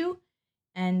 1952,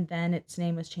 and then its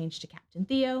name was changed to Captain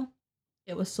Theo.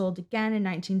 It was sold again in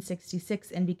 1966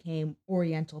 and became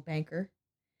Oriental Banker.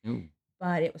 Ooh.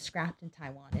 But it was scrapped in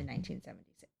Taiwan in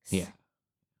 1976. Yeah.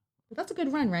 But that's a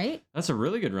good run, right? That's a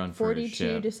really good run for a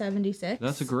ship. 42 to 76.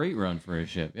 That's a great run for a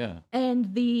ship, yeah.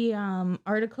 And the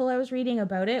article I was reading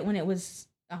about it when it was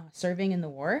serving in the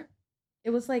war,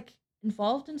 it was like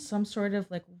involved in some sort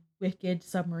of like wicked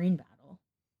submarine battle.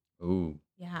 Ooh.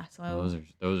 Yeah, so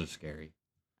those are scary.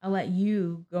 I'll let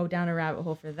you go down a rabbit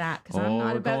hole for that because I'm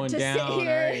not about to sit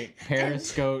here. Right.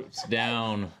 Periscopes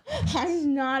down.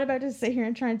 I'm not about to sit here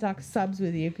and try and talk subs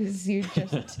with you because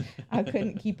I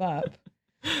couldn't keep up.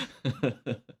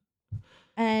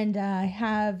 And I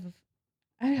have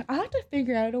to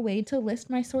figure out a way to list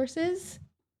my sources,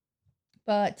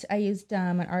 but I used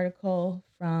an article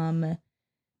from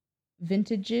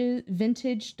vintage.es,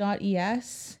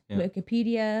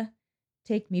 Wikipedia,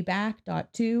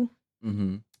 takemeback.2.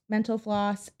 Mm-hmm. Mental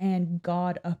Floss, and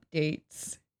God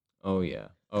Updates. Oh, yeah.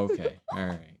 Okay. All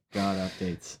right. God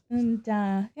Updates. And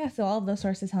so all of those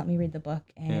sources helped me read the book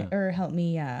or help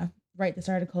me write this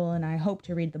article, and I hope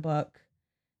to read the book.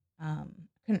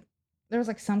 There was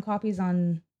like some copies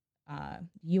on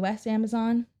US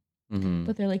Amazon,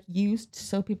 but they're like used,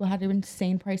 so people had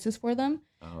insane prices for them.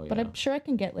 Oh, yeah. But I'm sure I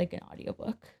can get like an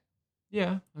audiobook.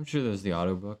 Yeah, I'm sure there's the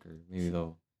audiobook, or maybe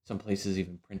some places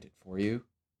even print it for you.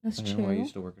 That's true. I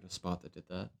used to work at a spot that did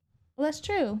that. Well, that's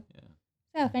true. Yeah.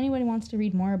 So if anybody wants to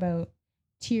read more about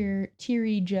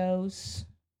Terry Jo's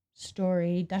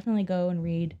story, definitely go and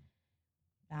read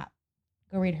that.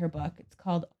 Go read her book. It's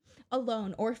called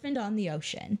Alone, Orphaned on the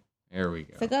Ocean. There we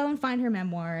go. So go and find her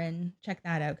memoir and check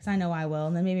that out because I know I will.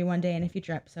 And then maybe one day in a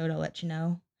future episode, I'll let you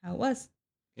know how it was.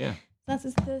 Yeah. So that's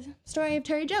the story of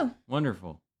Terry Jo.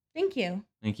 Wonderful. Thank you.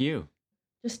 Thank you.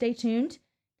 Just stay tuned.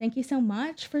 Thank you so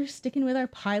much for sticking with our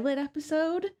pilot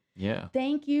episode. Yeah.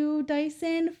 Thank you,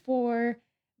 Dyson, for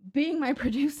being my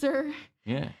producer.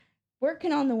 Yeah.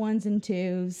 Working on the ones and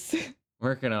twos.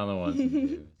 Working on the ones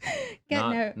and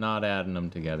twos. Not adding them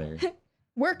together.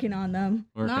 Working on them.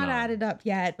 Not added up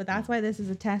yet, but that's why this is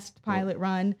a test pilot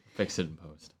run. Fix it in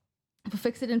post. We'll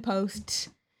fix it in post.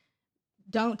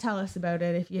 Don't tell us about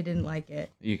it if you didn't like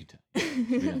it. You can tell.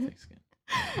 We got thick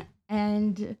skin.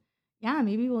 And yeah,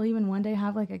 maybe we'll even one day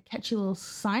have like a catchy little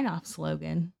sign-off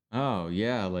slogan. Oh,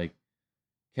 yeah, like,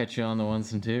 catch you on the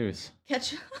ones and twos.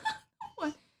 Catch you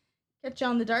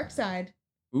on the dark side.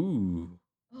 Ooh.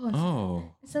 Oh.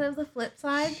 Instead of the flip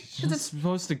side. You're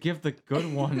supposed to give the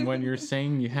good one when you're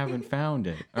saying you haven't found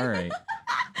it. All right.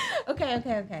 Okay.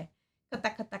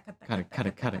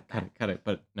 Cut it.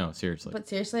 But no, seriously.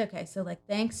 Okay. So like,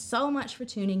 thanks so much for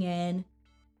tuning in.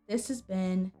 This has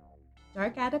been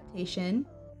Dark Adaptation.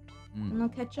 And I'll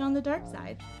catch you on the dark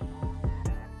side.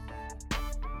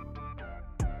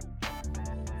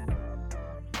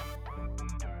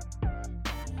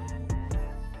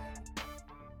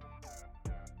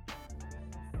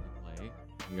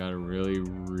 We got a really,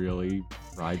 really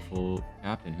prideful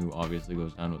captain who obviously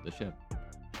goes down with the ship.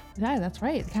 Yeah, that's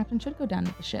right. The captain should go down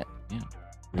with the ship. Yeah,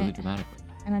 really dramatically.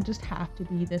 And I just have to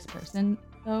be this person,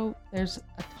 though. There's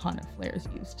a ton of flares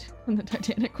used when the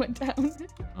Titanic went down.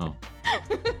 Oh.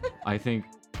 I think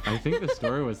the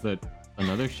story was that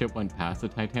another ship went past the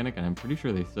Titanic, and I'm pretty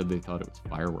sure they said they thought it was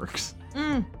fireworks.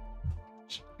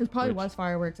 It probably was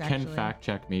fireworks, actually. Can fact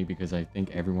check me, because I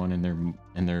think everyone in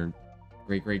their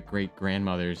great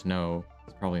grandmothers know,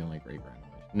 it's probably only great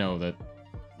grandmothers, know that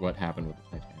what happened with the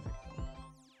Titanic.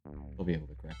 They'll be able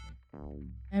to correct me.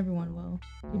 Everyone will.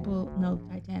 People know the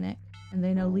Titanic, and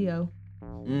they know Leo.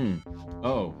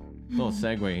 Oh, little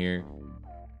segue here.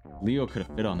 Leo could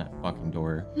have fit on that fucking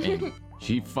door, and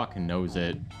she fucking knows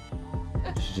it.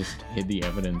 She just hid the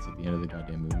evidence at the end of the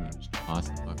goddamn movie and just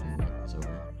tossed the fucking necklace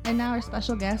over. And now our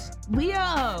special guest,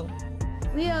 Leo!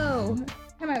 Leo,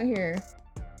 come out here.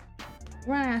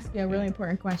 We're gonna ask you a really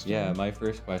important question. Yeah, my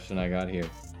first question I got here.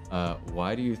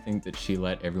 Why do you think that she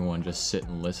let everyone just sit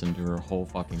and listen to her whole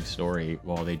fucking story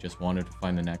while they just wanted to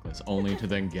find the necklace, only to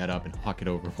then get up and huck it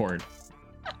overboard?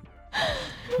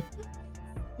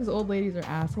 Because old ladies are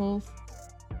assholes.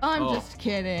 I'm just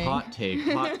kidding. Hot take.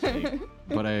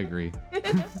 But I agree.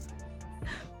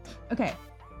 Okay.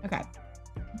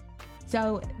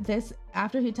 So this,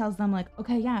 after he tells them like,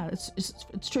 okay, yeah, it's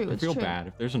true. I feel bad.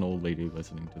 If there's an old lady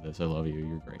listening to this, I love you.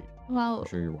 You're great. Well, I'm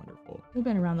sure you're wonderful. We've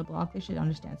been around the block. They should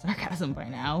understand sarcasm by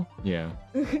now. Yeah.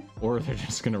 Or they're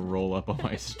just going to roll up on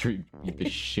my street and beat the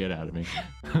shit out of me.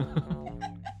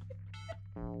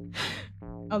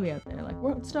 I'll be out there like,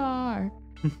 World Star.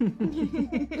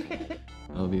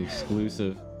 That'll be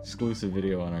exclusive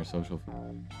video on our social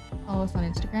feed. Follow us on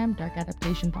Instagram, Dark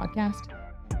Adaptation Podcast.